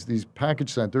postal, these package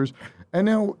centers, and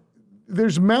now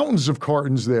there's mountains of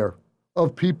cartons there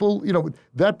of people.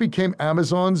 That became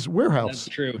Amazon's warehouse. That's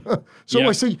true. So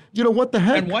I say, what the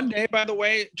heck? And one day, by the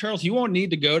way, Charles, you won't need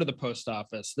to go to the post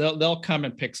office. They'll come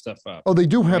and pick stuff up. Oh, they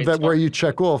do have that where you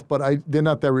check off, but they're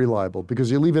not that reliable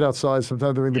because you leave it outside.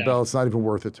 Sometimes they ring the bell. It's not even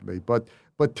worth it to me. But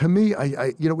to me,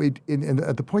 and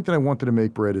at the point that I wanted to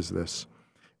make, Brad, is this.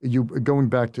 Circling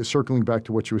back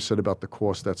to what you said about the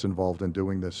cost that's involved in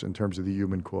doing this in terms of the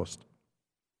human cost.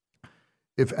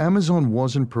 If Amazon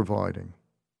wasn't providing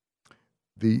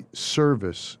the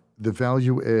service, the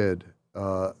value add,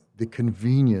 the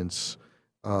convenience,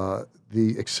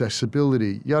 the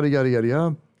accessibility, yada, yada, yada,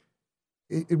 yada,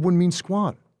 it wouldn't mean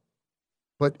squat.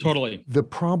 But totally. The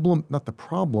problem, not the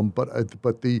problem, but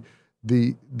the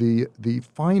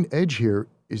fine edge here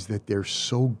is that they're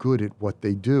so good at what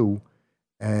they do.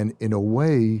 And in a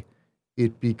way,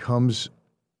 it becomes,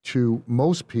 to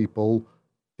most people,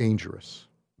 dangerous.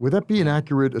 Would that be an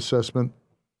accurate assessment?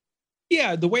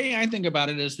 Yeah, the way I think about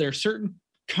it is there are certain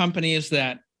companies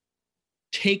that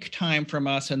take time from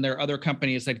us, and there are other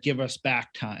companies that give us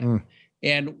back time.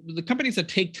 And the companies that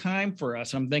take time for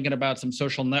us, I'm thinking about some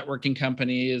social networking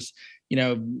companies,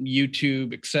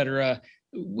 YouTube, et cetera.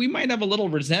 We might have a little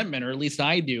resentment, or at least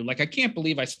I do. Like, I can't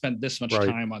believe I spent this much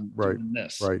time on doing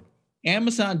this. Right.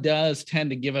 Amazon does tend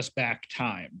to give us back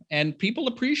time, and people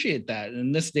appreciate that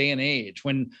in this day and age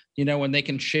when they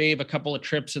can shave a couple of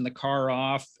trips in the car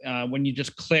off, when you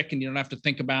just click and you don't have to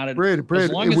think about it. Brad,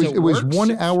 it was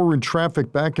 1 hour in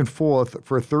traffic back and forth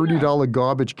for a $30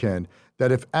 garbage can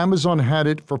that if Amazon had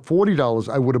it for $40,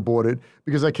 I would have bought it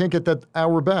because I can't get that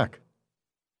hour back.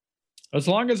 As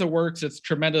long as it works, it's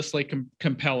tremendously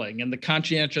compelling. And the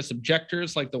conscientious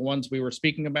objectors, like the ones we were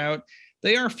speaking about,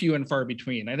 they are few and far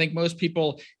between. I think most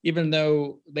people, even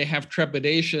though they have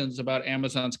trepidations about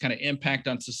Amazon's kind of impact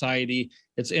on society,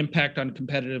 its impact on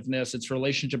competitiveness, its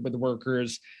relationship with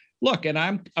workers. Look, and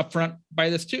I'm upfront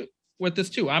with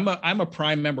this too. I'm a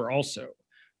Prime member also,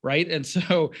 right? And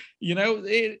so,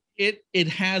 it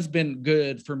has been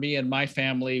good for me and my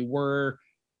family. We watch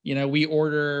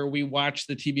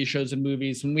the TV shows and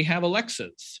movies, and we have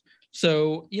Alexas.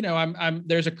 So,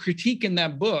 there's a critique in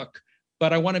that book,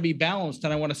 but I want to be balanced,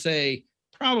 and I want to say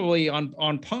probably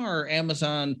on par,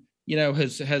 Amazon,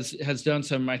 has done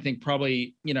some, I think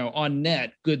probably, on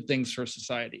net, good things for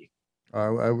society.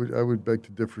 I would beg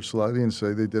to differ slightly and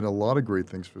say they did a lot of great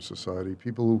things for society.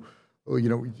 People who,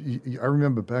 I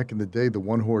remember back in the day, the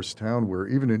one-horse town where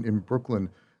even in Brooklyn,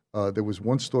 there was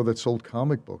one store that sold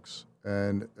comic books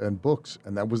and books,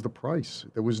 and that was the price.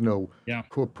 There was no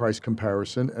price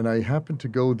comparison. And I happened to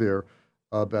go there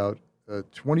about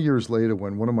 20 years later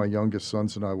when one of my youngest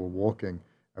sons and I were walking.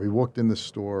 And we walked in the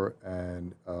store,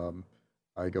 and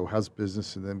I go, "How's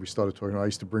business?" And then we started talking. I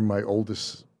used to bring my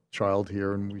oldest child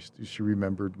here, and she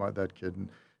remembered that kid. And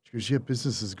she goes, "Yeah,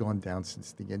 business has gone down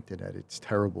since the internet. It's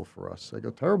terrible for us." I go,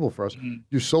 "Terrible for us?" Mm-hmm.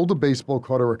 You sold a baseball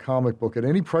card or a comic book at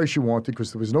any price you wanted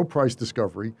because there was no price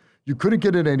discovery. You couldn't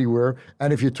get it anywhere.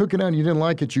 And if you took it out and you didn't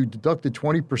like it, you deducted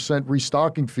 20%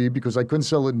 restocking fee because I couldn't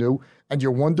sell it new. And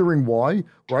you're wondering why?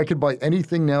 Where I could buy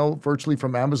anything now virtually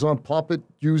from Amazon, pop it,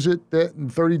 use it, in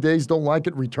 30 days, don't like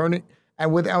it, return it,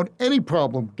 and without any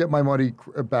problem, get my money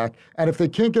back. And if they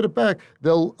can't get it back,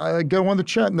 they'll go on the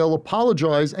chat and they'll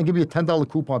apologize and give you a $10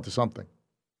 coupon to something.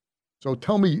 So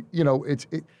tell me,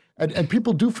 and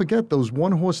people do forget those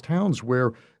one-horse towns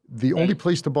where the only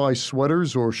place to buy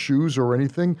sweaters or shoes or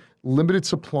anything, limited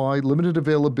supply, limited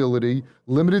availability,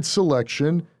 limited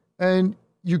selection, and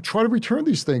you try to return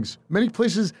these things. Many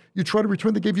places you try to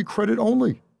return, they give you credit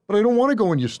only. But I don't want to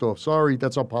go in your store. Sorry,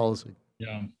 that's our policy.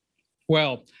 Yeah.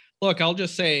 Well, look, I'll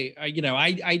just say,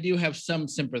 I do have some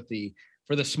sympathy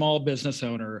for the small business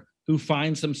owner who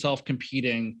finds himself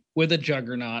competing with a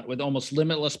juggernaut with almost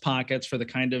limitless pockets for the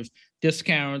kind of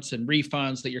discounts and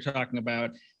refunds that you're talking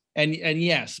about. And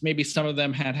yes, maybe some of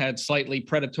them had slightly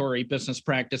predatory business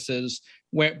practices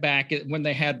back when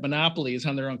they had monopolies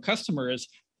on their own customers.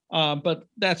 But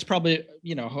that's probably,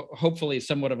 hopefully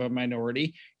somewhat of a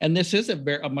minority. And this is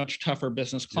a much tougher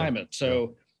business climate. Yeah.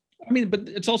 So, I mean, but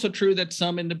it's also true that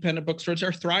some independent bookstores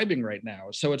are thriving right now.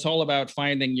 So it's all about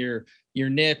finding your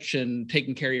niche and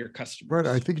taking care of your customers.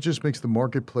 Right. I think it just makes the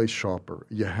marketplace sharper.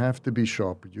 You have to be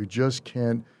sharper. You just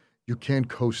can't. you can't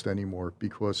coast anymore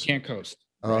because Can't coast.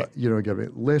 Right.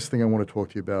 Again, last thing I want to talk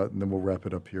to you about, and then we'll wrap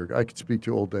it up here. I could speak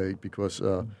to you all day because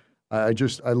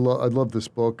I love this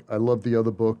book. I love the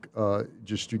other book.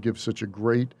 Just you give such a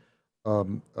great,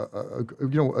 an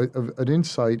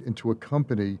insight into a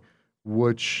company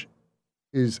which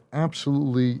is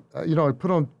absolutely, I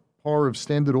put on par of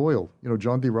Standard Oil,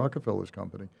 John D. Rockefeller's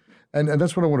company, and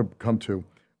that's what I want to come to.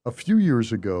 A few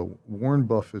years ago, Warren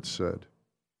Buffett said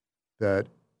that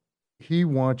he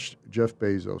watched Jeff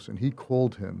Bezos and he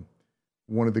called him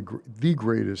one of the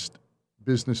greatest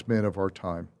businessmen of our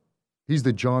time. He's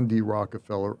the John D.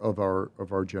 Rockefeller of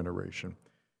our generation.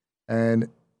 And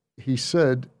he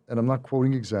said, and I'm not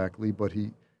quoting exactly, but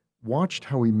he watched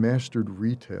how he mastered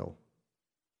retail.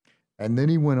 And then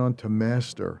he went on to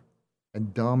master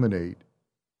and dominate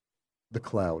the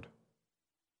cloud.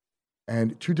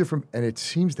 And and it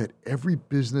seems that every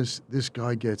business this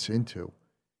guy gets into,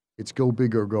 it's go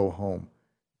big or go home.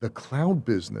 The cloud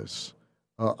business,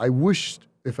 I wish,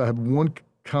 if I have one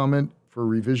comment for a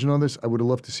revision on this, I would have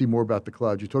loved to see more about the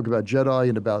cloud. You talk about Jedi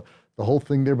and about the whole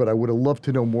thing there, but I would have loved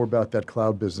to know more about that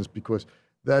cloud business because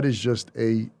that is just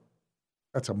that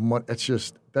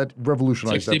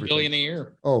revolutionized 60 everything. billion a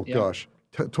year. Oh, yeah. Gosh.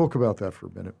 Talk about that for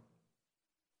a minute.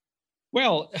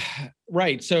 Well,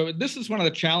 right. So this is one of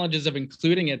the challenges of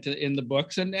including it in the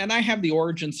books. And I have the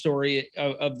origin story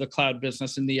of the cloud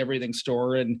business in the Everything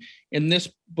Store. And in this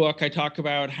book, I talk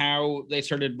about how they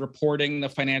started reporting the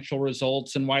financial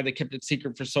results and why they kept it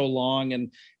secret for so long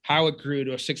and how it grew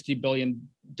to a $60 billion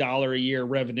a year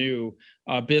revenue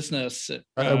business.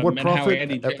 At what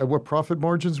profit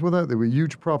margins were that? They were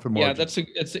huge profit margins. Yeah,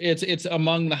 it's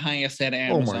among the highest at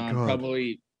Amazon. Oh my God.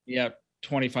 Probably, yeah.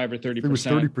 25 or 30%. It was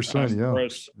 30%, yeah.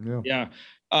 Gross. Yeah.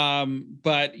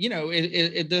 But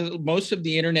most of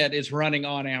the internet is running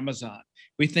on Amazon.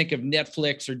 We think of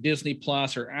Netflix or Disney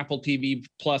Plus or Apple TV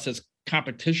Plus as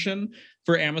competition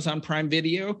for Amazon Prime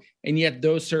Video, and yet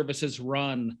those services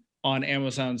run on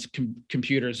Amazon's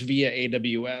computers via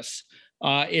AWS.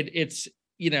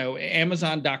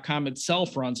 Amazon.com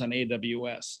itself runs on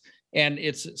AWS. And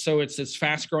it's this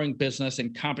fast-growing business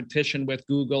in competition with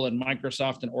Google and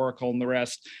Microsoft and Oracle and the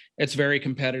rest. It's very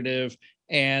competitive,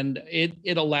 and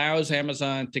it allows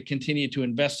Amazon to continue to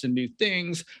invest in new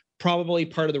things. Probably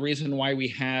part of the reason why we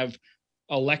have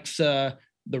Alexa,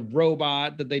 the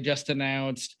robot that they just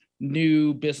announced,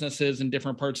 new businesses in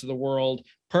different parts of the world.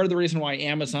 Part of the reason why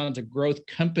Amazon's a growth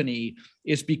company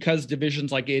is because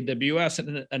divisions like AWS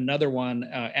and another one,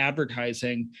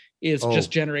 advertising,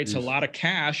 just generates a lot of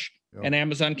cash. Yep. And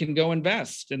Amazon can go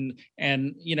invest and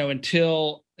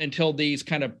until these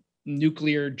kind of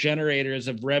nuclear generators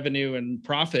of revenue and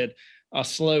profit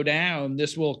slow down,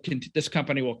 this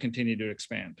company will continue to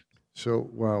expand. So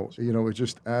wow,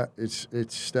 it's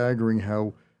staggering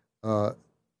how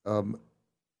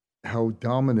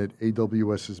dominant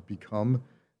AWS has become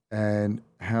and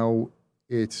how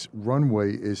its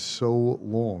runway is so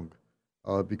long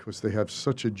because they have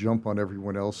such a jump on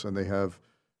everyone else and they have.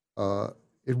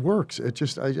 It works. Look,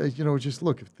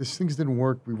 if these things didn't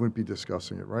work, we wouldn't be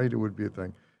discussing it, right? It would be a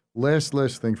thing. Last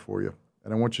thing for you,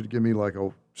 and I want you to give me like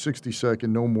a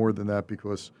 60-second, no more than that,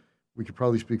 because we could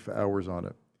probably speak for hours on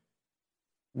it.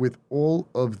 With all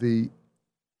of the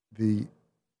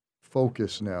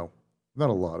focus now,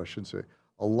 not a lot, I shouldn't say,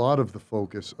 a lot of the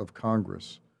focus of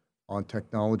Congress on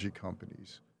technology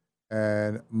companies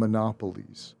and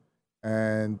monopolies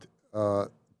and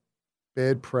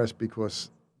bad press because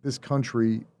this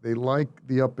country, they like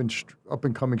the up and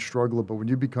coming struggler, but when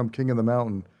you become king of the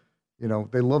mountain,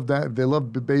 they love that. They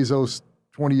loved Bezos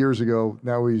 20 years ago.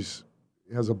 Now he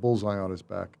has a bullseye on his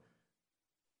back.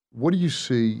 What do you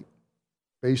see,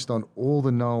 based on all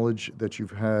the knowledge that you've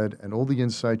had and all the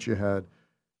insights you had?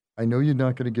 I know you're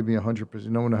not going to give me 100%.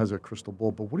 No one has a crystal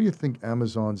ball, but what do you think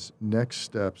Amazon's next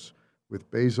steps with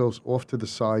Bezos off to the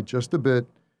side just a bit?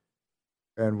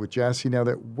 And with Jassy now,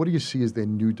 what do you see as their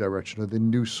new direction or the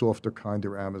new softer,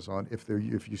 kinder Amazon if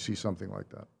you see something like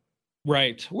that?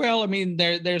 Right. Well, I mean,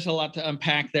 there's a lot to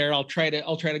unpack there. I'll try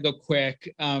to go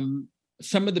quick.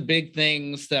 Some of the big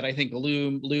things that I think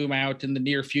loom out in the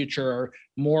near future are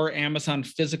more Amazon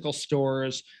physical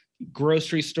stores,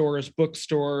 grocery stores,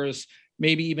 bookstores,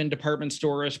 maybe even department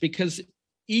stores, because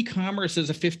e-commerce is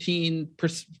a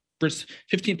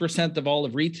 15% of all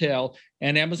of retail,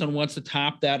 and Amazon wants to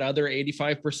top that other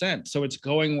 85%. So it's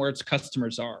going where its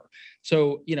customers are.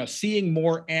 So, seeing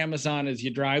more Amazon as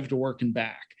you drive to work and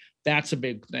back, that's a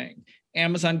big thing.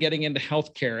 Amazon getting into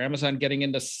healthcare, Amazon getting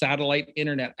into satellite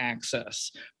internet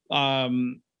access,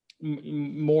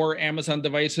 more Amazon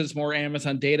devices, more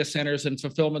Amazon data centers and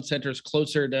fulfillment centers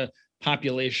closer to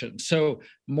population. So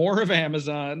more of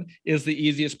Amazon is the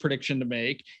easiest prediction to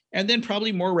make, and then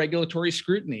probably more regulatory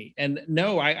scrutiny. And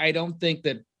no, I don't think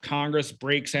that Congress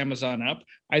breaks Amazon up.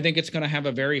 I think it's going to have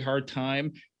a very hard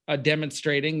time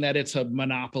demonstrating that it's a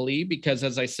monopoly because,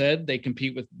 as I said, they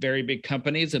compete with very big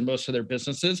companies in most of their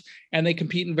businesses, and they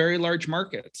compete in very large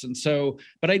markets. And so,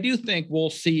 but I do think we'll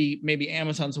see maybe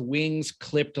Amazon's wings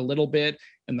clipped a little bit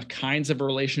and the kinds of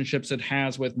relationships it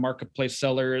has with marketplace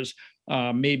sellers.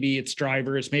 Maybe it's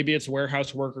drivers, maybe it's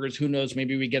warehouse workers. Who knows?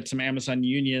 Maybe we get some Amazon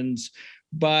unions.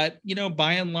 But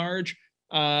by and large,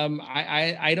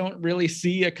 I don't really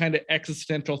see a kind of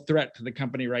existential threat to the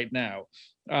company right now.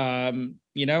 It's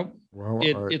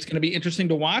going to be interesting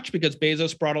to watch because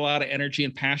Bezos brought a lot of energy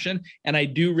and passion, and I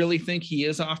do really think he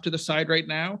is off to the side right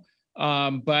now.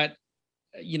 But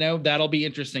that'll be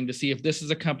interesting to see if this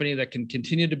is a company that can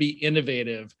continue to be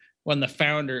innovative when the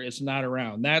founder is not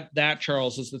around. That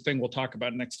Charles, is the thing we'll talk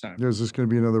about next time. Yeah, is this going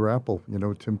to be another Apple,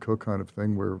 Tim Cook kind of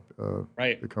thing where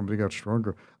right. the company got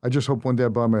stronger? I just hope one day I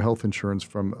buy my health insurance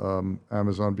from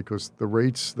Amazon because the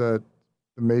rates that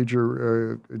the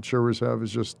major insurers have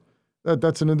is just,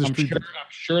 that's an industry. I'm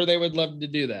sure they would love to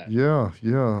do that. Yeah.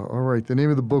 All right. The name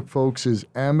of the book, folks, is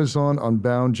Amazon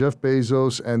Unbound, Jeff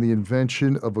Bezos and the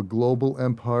Invention of a Global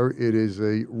Empire. It is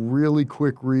a really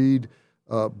quick read.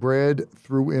 Brad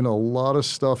threw in a lot of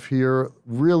stuff here.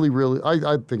 Really,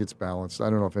 I think it's balanced. I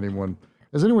don't know if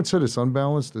has anyone said it's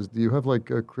unbalanced? Do you have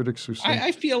critics who say?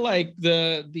 I feel like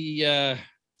the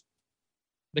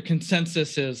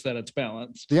consensus is that it's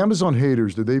balanced. The Amazon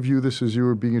haters, did they view this as you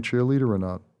were being a cheerleader or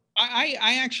not?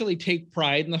 I actually take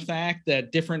pride in the fact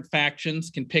that different factions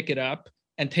can pick it up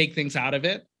and take things out of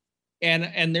it.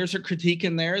 And there's a critique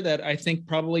in there that I think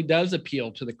probably does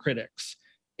appeal to the critics.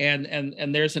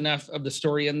 And there's enough of the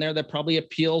story in there that probably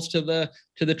appeals to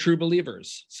the true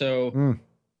believers. So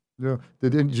yeah.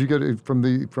 Did you get it from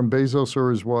Bezos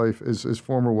or his wife, his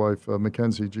former wife,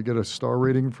 Mackenzie? Did you get a star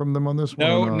rating from them on this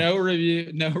one? No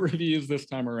reviews this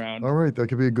time around. All right, that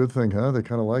could be a good thing, huh? They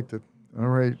kind of liked it. All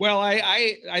right. Well,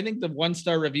 I think the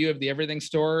 1-star review of the Everything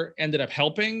Store ended up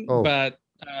helping, but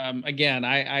again,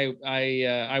 I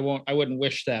wouldn't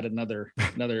wish that another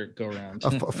go around.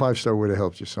 A 5-star would have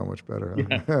helped you so much better.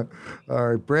 Huh? Yeah. All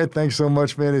right, Brad, thanks so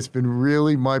much, man. It's been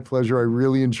really my pleasure. I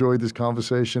really enjoyed this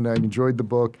conversation. I enjoyed the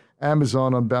book,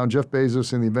 Amazon Unbound, Jeff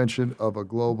Bezos and the Invention of a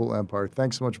Global Empire.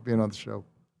 Thanks so much for being on the show.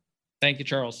 Thank you,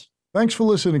 Charles. Thanks for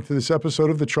listening to this episode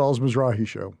of The Charles Mizrahi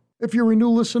Show. If you're a new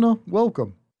listener,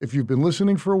 welcome. If you've been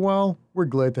listening for a while, we're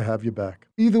glad to have you back.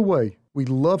 Either way, we'd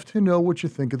love to know what you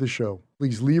think of the show.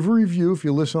 Please leave a review if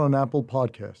you listen on Apple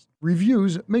Podcasts.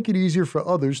 Reviews make it easier for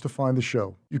others to find the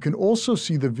show. You can also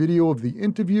see the video of the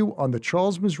interview on the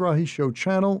Charles Mizrahi Show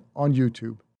channel on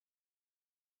YouTube.